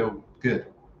makes me feel good.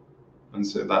 And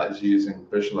so that is using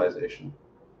visualization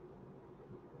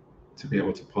to be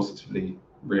able to positively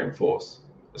reinforce,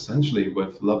 essentially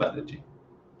with love energy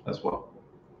as well.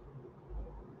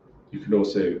 You can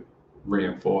also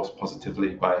reinforce positively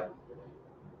by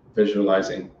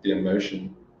visualizing the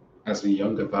emotion as a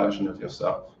younger version of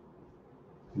yourself,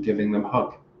 and giving them a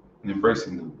hug and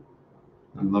embracing them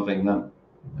and loving them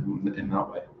in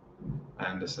that way,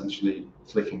 and essentially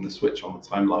flicking the switch on the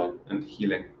timeline and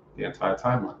healing the entire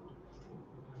timeline.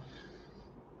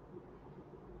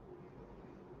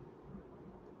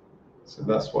 So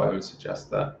that's why I would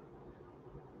suggest that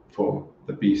for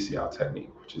the BCR technique,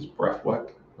 which is breath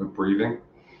work, we're breathing.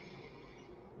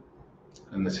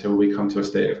 And until we come to a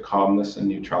state of calmness and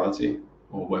neutrality,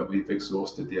 or where we've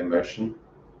exhausted the emotion,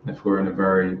 if we're in a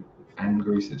very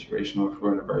angry situation, or if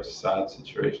we're in a very sad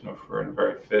situation, or if we're in a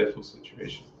very fearful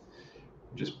situation,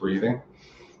 just breathing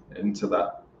into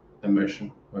that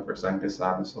emotion, whether it's anger,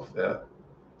 sadness, or fear,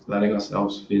 letting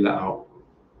ourselves feel it out,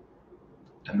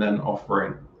 and then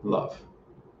offering love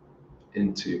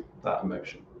into that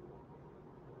emotion.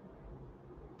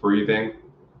 Breathing,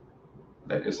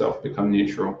 let yourself become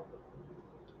neutral,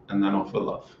 and then offer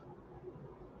love.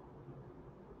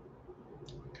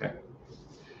 Okay.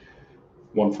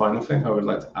 One final thing I would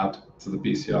like to add to the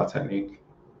BCR technique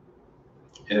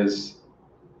is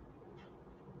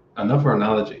another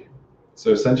analogy.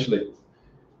 So essentially,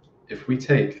 if we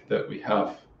take that we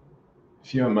have,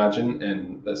 if you imagine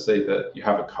in, let's say that you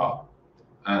have a car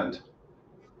and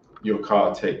your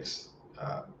car takes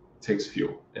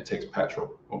fuel, it takes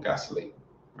petrol or gasoline,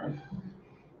 right?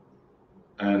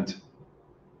 And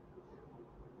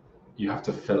you have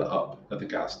to fill it up at the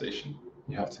gas station.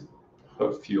 You have to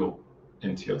put fuel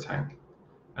into your tank.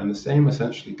 And the same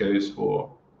essentially goes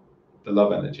for the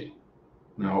love energy.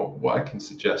 Now, what I can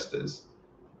suggest is,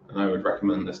 and I would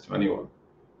recommend this to anyone,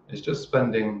 is just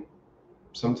spending,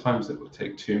 sometimes it will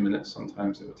take 2 minutes,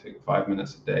 sometimes it will take 5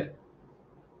 minutes a day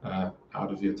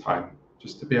out of your time,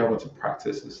 just to be able to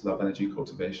practice this love energy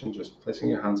cultivation, just placing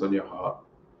your hands on your heart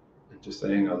and just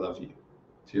saying, I love you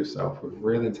to yourself with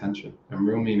real intention and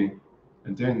real meaning,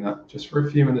 and doing that just for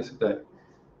a few minutes a day.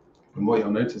 And what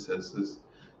you'll notice is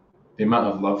the amount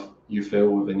of love you feel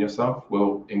within yourself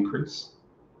will increase.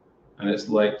 And it's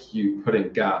like you putting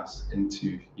gas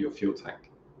into your fuel tank,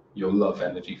 your love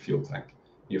energy fuel tank.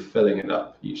 You're filling it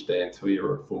up each day until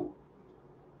you're at full.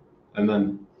 And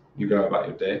then you go about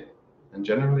your day, and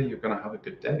generally you're going to have a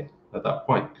good day at that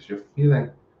point because you're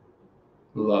feeling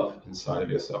love inside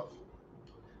of yourself.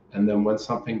 And then when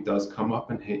something does come up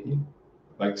and hit you,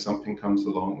 like something comes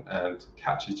along and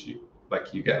catches you,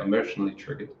 like you get emotionally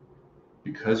triggered,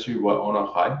 because you were on a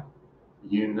high,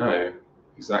 you know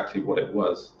exactly what it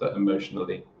was that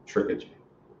emotionally triggered you.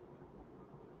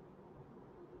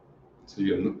 So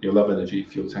your love energy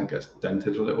fuel tank gets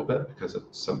dented a little bit because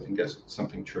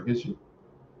something triggers you.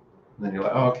 And then you're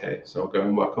like, oh, okay, so I'll go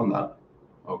and work on that.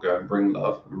 I'll go and bring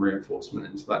love and reinforcement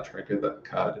into that trigger that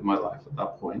occurred in my life at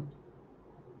that point.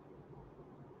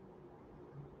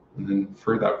 And then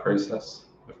through that process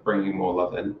of bringing more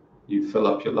love in, you fill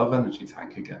up your love energy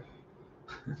tank again.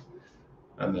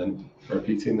 And then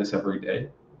repeating this every day,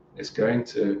 it's going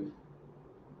to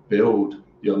build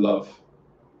your love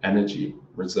energy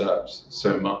reserves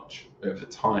so much over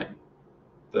time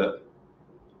that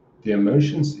the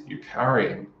emotions that you're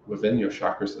carrying within your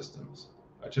chakra systems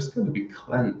are just going to be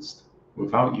cleansed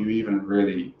without you even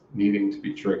really needing to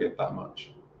be triggered that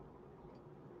much.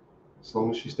 As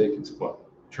long as you stay consistent,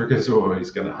 triggers are always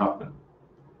going to happen.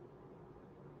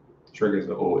 Triggers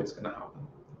are always going to happen.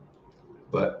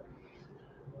 But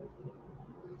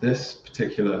this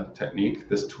particular technique,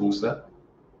 this tool set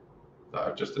that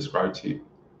I've just described to you,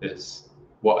 is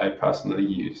what I personally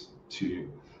use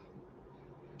to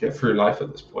get through life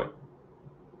at this point.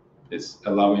 It's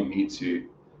allowing me to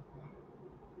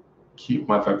keep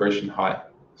my vibration high.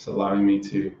 It's allowing me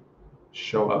to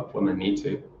show up when I need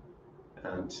to.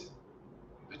 And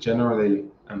I generally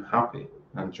am happy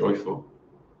and joyful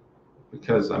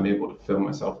because I'm able to fill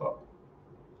myself up.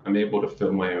 I'm able to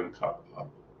fill my own cup up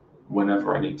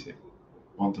whenever I need to,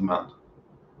 on demand.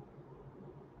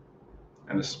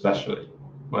 And especially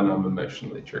when I'm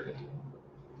emotionally triggered.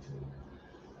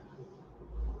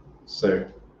 So,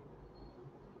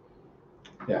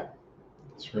 yeah,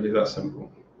 it's really that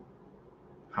simple.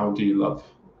 How do you love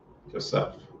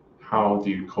yourself? How do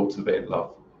you cultivate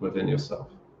love within yourself?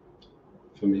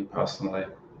 For me personally,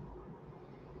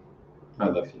 I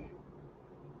love you.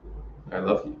 I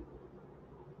love you.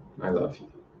 I love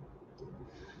you.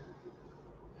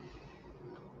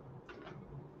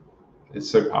 It's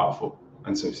so powerful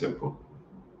and so simple.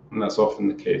 And that's often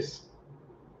the case.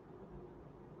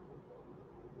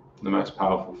 The most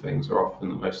powerful things are often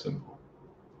the most simple.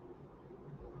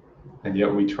 And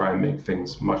yet we try and make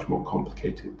things much more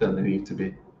complicated than they need to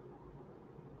be.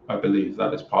 I believe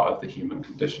that is part of the human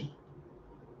condition.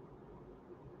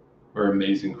 We're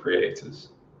amazing creators.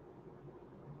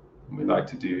 And we like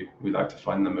to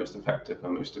find the most effective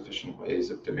and most efficient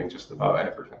ways of doing just about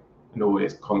everything, and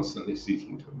always constantly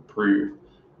seeking to improve.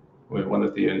 We're one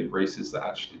of the only races that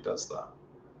actually does that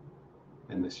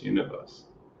in this universe.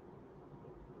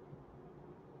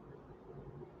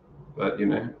 But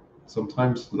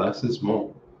sometimes less is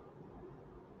more.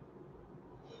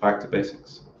 Back to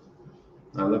basics.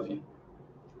 I love you.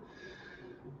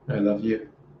 I love you.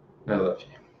 I love you.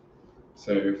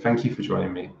 So thank you for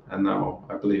joining me. And now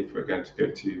I believe we're going to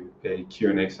go to a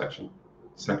Q&A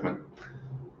segment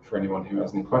for anyone who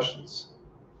has any questions.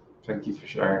 Thank you for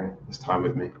sharing this time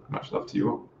with me. Much love to you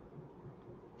all.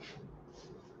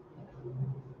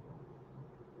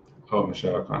 Oh,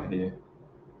 Michelle, I can't hear you.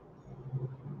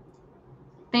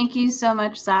 Thank you so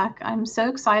much, Zach. I'm so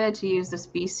excited to use this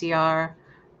BCR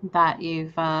that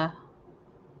you've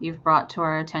brought to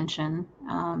our attention.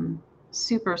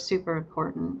 Super, super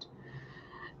important.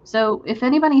 So if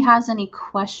anybody has any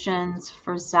questions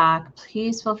for Zach,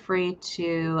 please feel free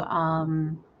to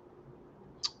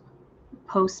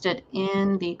post it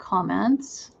in the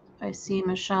comments. I see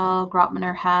Michelle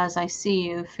Grotmaner has, I see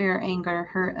you, fear, anger,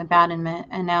 hurt, abandonment,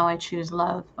 and now I choose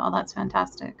love. Oh, that's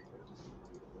fantastic.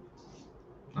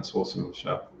 That's awesome,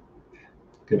 Michelle.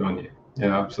 Good on you.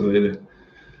 Yeah, absolutely.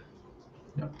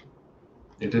 Yeah.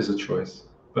 It is a choice.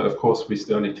 But of course, we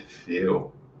still need to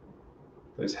feel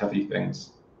those heavy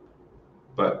things.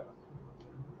 But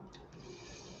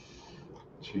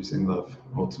choosing love,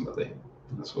 ultimately,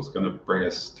 that's what's going to bring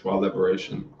us to our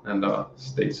liberation and our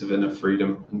states of inner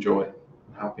freedom and joy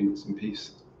and happiness and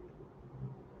peace.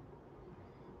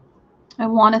 I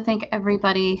want to thank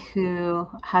everybody who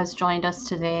has joined us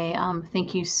today.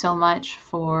 Thank you so much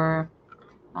for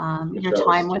your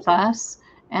time with us.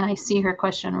 And I see her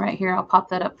question right here. I'll pop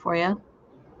that up for you.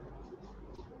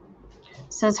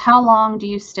 It says, how long do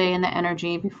you stay in the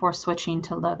energy before switching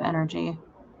to love energy?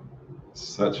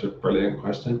 Such a brilliant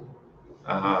question.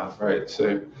 Right.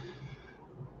 So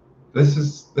this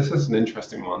is an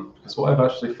interesting one, because what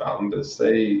I've actually found is,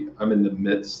 say I'm in the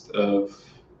midst of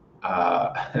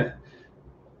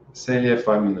say if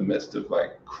I'm in the midst of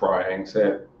like crying,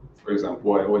 say for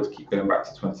example, I always keep going back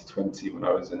to 2020 when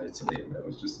I was in Italy, and there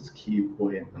was just this key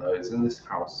point, and I was in this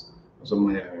house, I was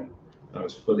on my own, and I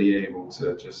was fully able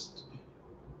to just,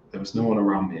 there was no one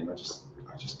around me, and I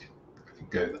could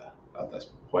go there at this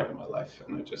point in my life,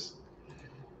 and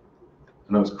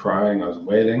I was crying, I was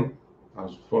wailing, I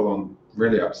was full on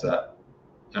really upset,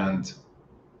 and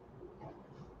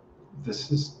this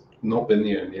has not been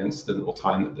the only incident or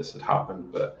time that this had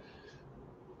happened, but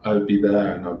I would be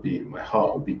there and my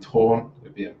heart would be torn, it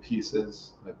would be in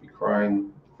pieces, I'd be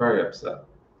crying, very upset.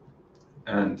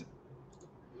 And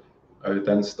I would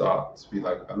then start to be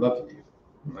like, I love you,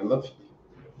 I love you,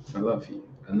 I love you.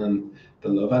 And then the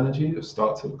love energy would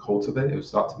start to cultivate, it would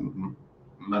start to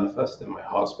manifest in my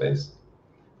heart space.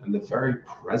 And the very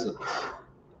presence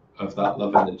of that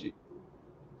love energy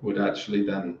would actually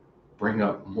then bring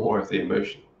up more of the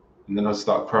emotion. And then I'd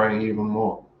start crying even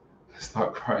more,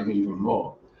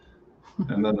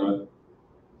 And then I'd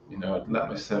let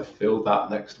myself feel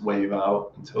that next wave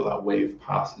out until that wave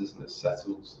passes and it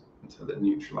settles, until it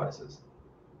neutralizes.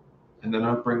 And then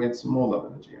I'd bring in some more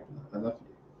love energy. I love you.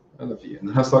 I love you. And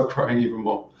then I start crying even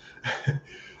more.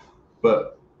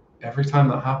 But every time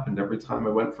that happened, every time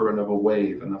I went through another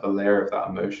wave, another layer of that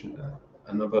emotion,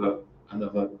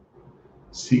 another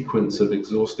sequence of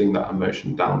exhausting that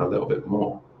emotion down a little bit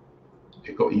more,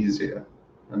 it got easier,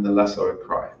 and the less I would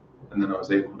cry. and then I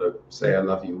was able to say I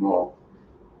love you more,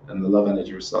 and the love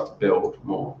energy would start to build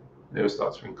more. It would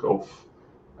start to engulf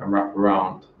and wrap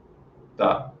around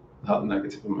that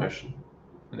negative emotion,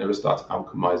 and it would start to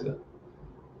alchemize it.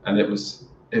 And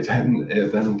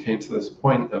it then came to this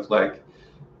point of like,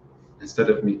 instead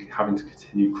of me having to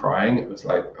continue crying, it was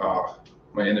like,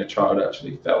 my inner child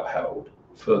actually felt held,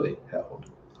 fully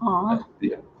held. Aww.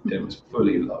 Yeah, it was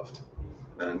fully loved.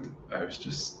 And I was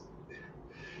just,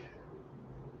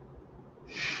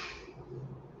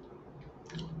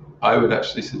 I would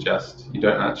actually suggest you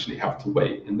don't actually have to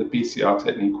wait. In the BCR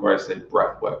technique where I say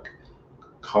breath work,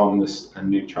 calmness and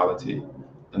neutrality,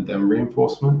 and then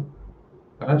reinforcement,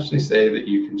 I actually say that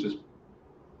you can just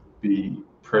be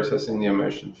processing the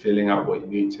emotion, feeling out what you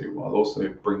need to, while also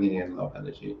bringing in love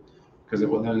energy, because it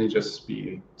will only just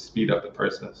speed up the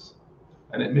process.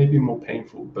 And it may be more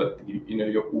painful, but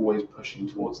you're always pushing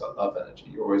towards that love energy.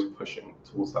 You're always pushing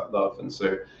towards that love. And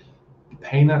so the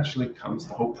pain actually comes,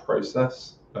 the whole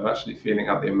process of actually feeling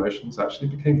out the emotions actually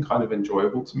became kind of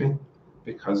enjoyable to me,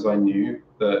 because I knew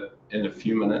that in a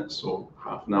few minutes or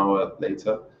half an hour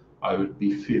later, I would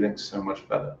be feeling so much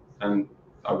better. And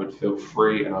I would feel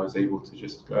free, and I was able to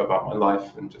just go about my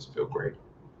life and just feel great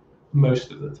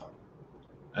most of the time.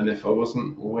 And if I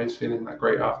wasn't always feeling that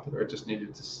great after, I just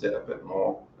needed to sit a bit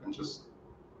more and just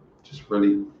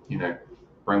really,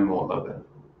 bring more love in.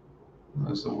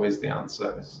 That's always the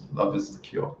answer. Love is the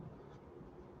cure.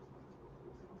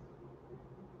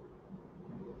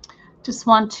 Just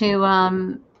want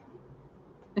to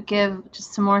give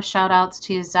just some more shout outs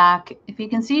to Zach. If you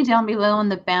can see down below in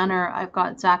the banner, I've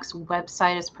got Zach's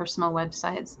website, his personal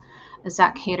websites,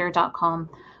 zachhader.com.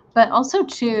 But also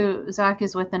too, Zach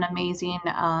is with an amazing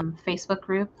Facebook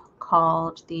group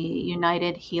called the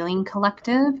United Healing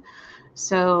Collective.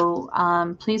 So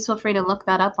please feel free to look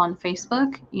that up on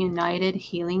Facebook, United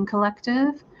Healing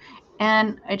Collective.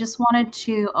 And I just wanted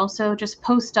to also just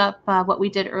post up what we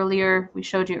did earlier. We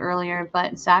showed you earlier,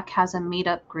 but Zach has a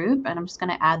meetup group, and I'm just going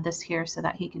to add this here so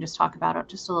that he can just talk about it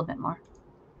just a little bit more.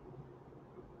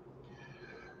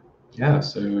 Yeah,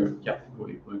 so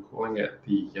we're calling it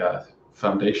the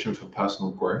Foundation for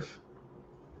Personal Growth.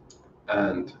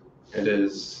 And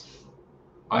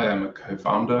I am a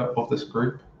co-founder of this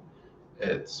group.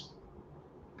 It's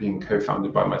being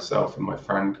co-founded by myself and my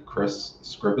friend Chris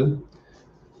Scriven.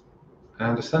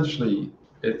 And essentially,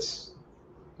 it's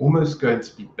almost going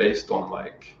to be based on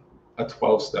like a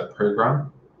 12-step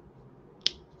program,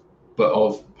 but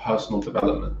of personal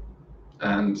development.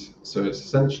 And so it's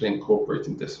essentially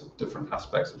incorporating different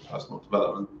aspects of personal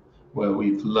development, where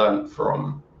we've learned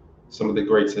from some of the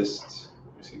greatest,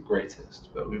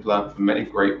 but we've learned from many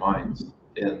great minds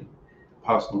in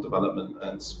personal development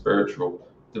and spiritual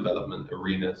development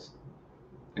arenas,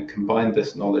 and combined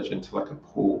this knowledge into like a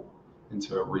pool,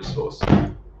 into a resource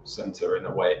center in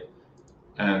a way,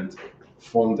 and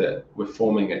we're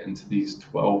forming it into these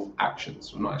 12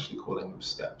 actions. We're not actually calling them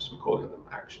steps, we're calling them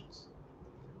actions.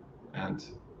 And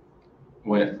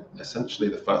we're essentially,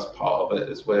 the first part of it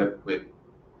is where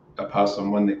a person,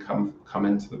 when they come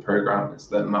into the program, is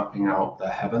they're mapping out their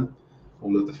heaven,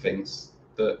 all of the things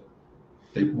that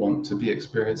they want to be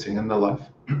experiencing in their life.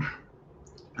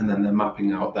 And then they're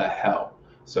mapping out their hell.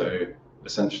 So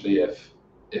essentially, if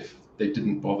they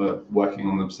didn't bother working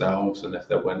on themselves, and if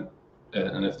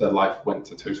their life went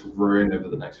to total ruin over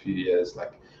the next few years,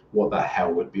 like what that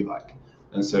hell would be like.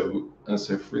 And so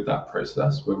through that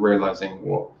process, we're realizing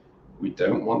what we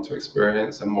don't want to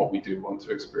experience and what we do want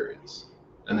to experience.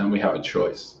 And then we have a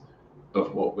choice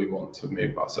of what we want to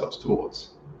move ourselves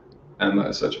towards. And that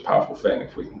is such a powerful thing.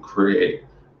 If we can create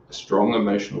a strong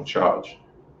emotional charge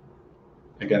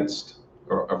against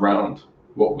or around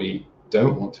what we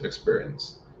don't want to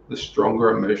experience, the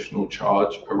stronger emotional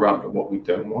charge around what we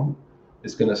don't want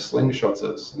is going to slingshot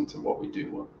us into what we do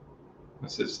want.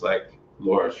 This is like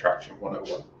law of attraction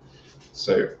 101.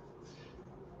 So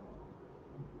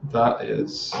that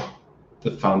is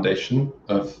the foundation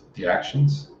of the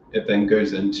actions. It then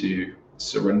goes into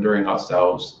surrendering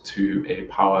ourselves to a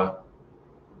power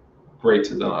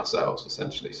greater than ourselves,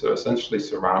 essentially. So essentially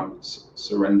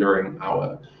surrendering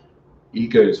our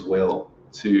ego's will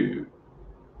to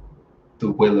the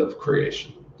will of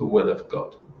creation, the will of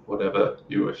God, whatever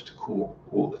you wish to call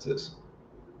all that is.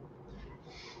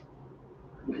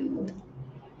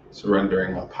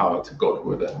 Surrendering our power to God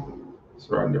within,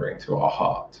 surrendering to our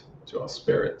heart, to our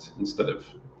spirit, instead of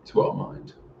to our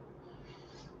mind.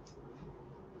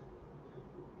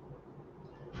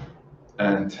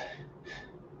 And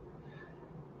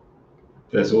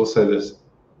there's also this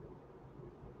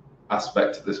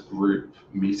aspect of this group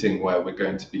meeting where we're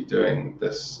going to be doing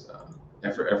this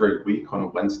every week on a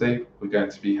Wednesday, we're going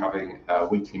to be having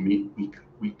weekly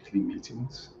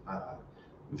meetings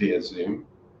via Zoom,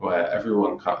 where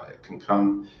everyone can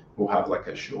come. We'll have like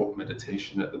a short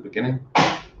meditation at the beginning,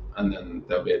 and then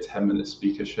there'll be a 10-minute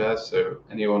speaker share. So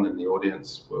anyone in the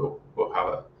audience will have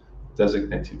a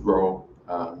designated role,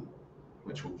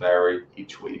 which will vary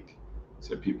each week.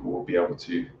 So people will be able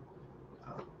to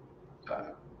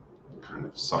kind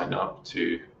of sign up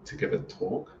to give a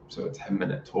talk. So a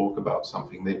 10-minute talk about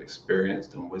something they've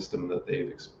experienced and wisdom that they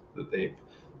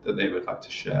would like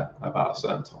to share about a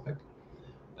certain topic.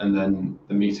 And then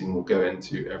the meeting will go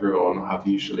into, everyone will have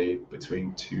usually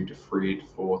between 2 to 3 to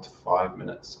 4 to 5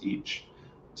 minutes each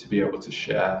to be able to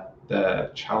share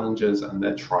their challenges and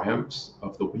their triumphs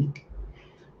of the week.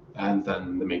 And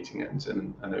then the meeting ends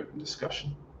in an open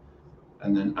discussion.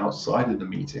 And then outside of the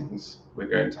meetings, we're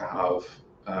going to have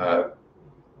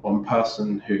one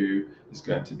person who is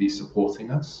going to be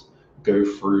supporting us go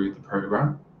through the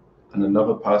program, and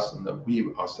another person that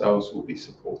we ourselves will be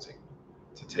supporting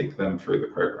to take them through the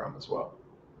program as well.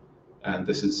 And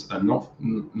this is a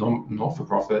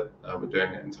not-for-profit. We're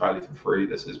doing it entirely for free.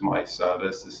 This is my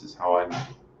service. This is how I'm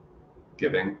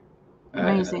giving.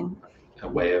 Amazing. A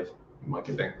way of my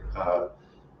giving.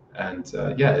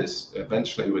 It's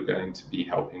eventually we're going to be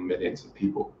helping millions of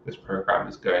people. This program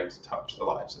is going to touch the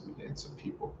lives of millions of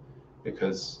people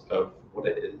because of what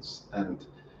it is. And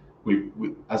we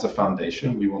as a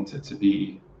foundation, we want it to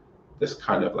be this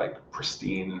kind of like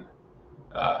pristine,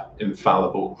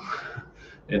 infallible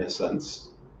in a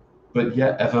sense, but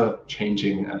yet ever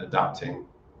changing and adapting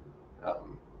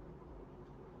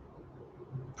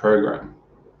program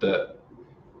that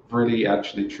really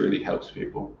actually truly helps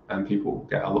people, and people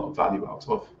get a lot of value out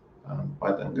of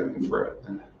by them going through it,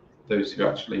 and those who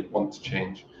actually want to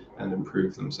change and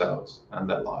improve themselves and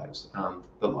their lives and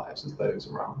the lives of those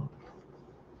around them.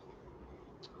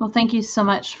 Well, thank you so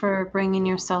much for bringing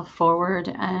yourself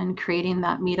forward and creating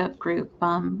that meetup group.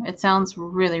 It sounds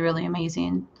really, really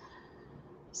amazing.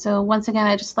 So once again,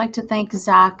 I'd just like to thank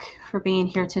Zach for being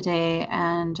here today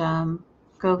and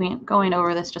going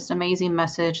over this just amazing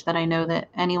message that I know that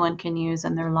anyone can use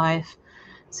in their life.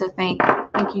 So thank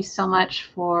you so much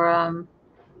for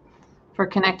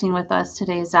connecting with us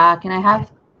today, Zach. And I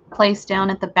have placed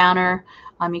down at the banner,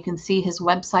 you can see his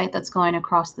website that's going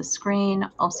across the screen,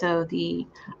 also the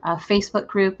Facebook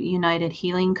group, United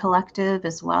Healing Collective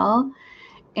as well.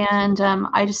 And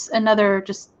I just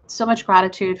so much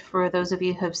gratitude for those of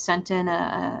you who have sent in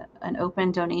an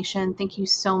open donation. Thank you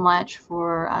so much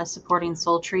for supporting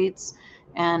Soul Treats,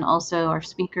 and also our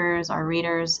speakers, our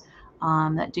readers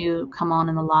that do come on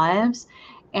in the lives.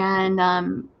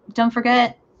 And don't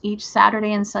forget, each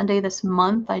Saturday and Sunday this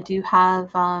month, I do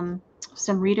have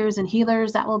some readers and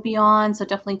healers that will be on. So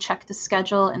definitely check the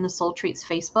schedule in the Soul Treats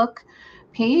Facebook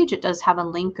page. It does have a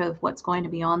link of what's going to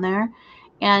be on there.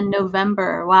 And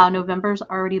November's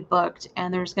already booked,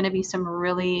 and there's going to be some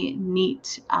really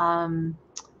neat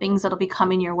things that'll be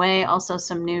coming your way. Also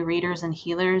some new readers and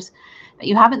healers that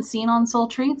you haven't seen on Soul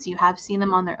Treats. You have seen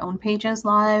them on their own pages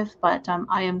live, but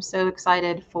I am so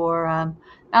excited for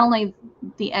not only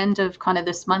the end of kind of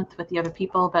this month with the other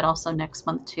people, but also next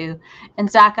month too.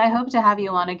 And Zach, I hope to have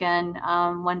you on again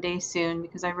one day soon,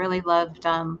 because I really loved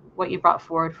what you brought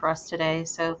forward for us today.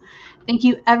 So thank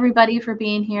you everybody for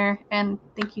being here. And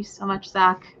thank you so much,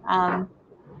 Zach.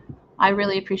 I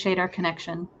really appreciate our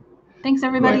connection. Thanks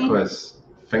everybody. Likewise.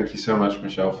 Thank you so much,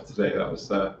 Michelle, for today. That was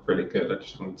really good. I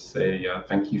just wanted to say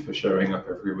thank you for showing up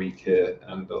every week here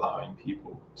and allowing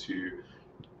people to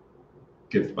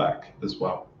give back as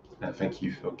well. And thank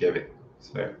you for giving.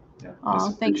 So yeah. Oh,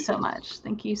 thanks so much.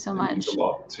 Thank you so much. It means a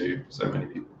lot to so many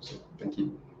people. So thank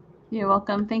you. You're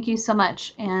welcome. Thank you so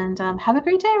much. And have a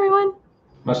great day, everyone.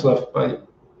 Much love. Bye.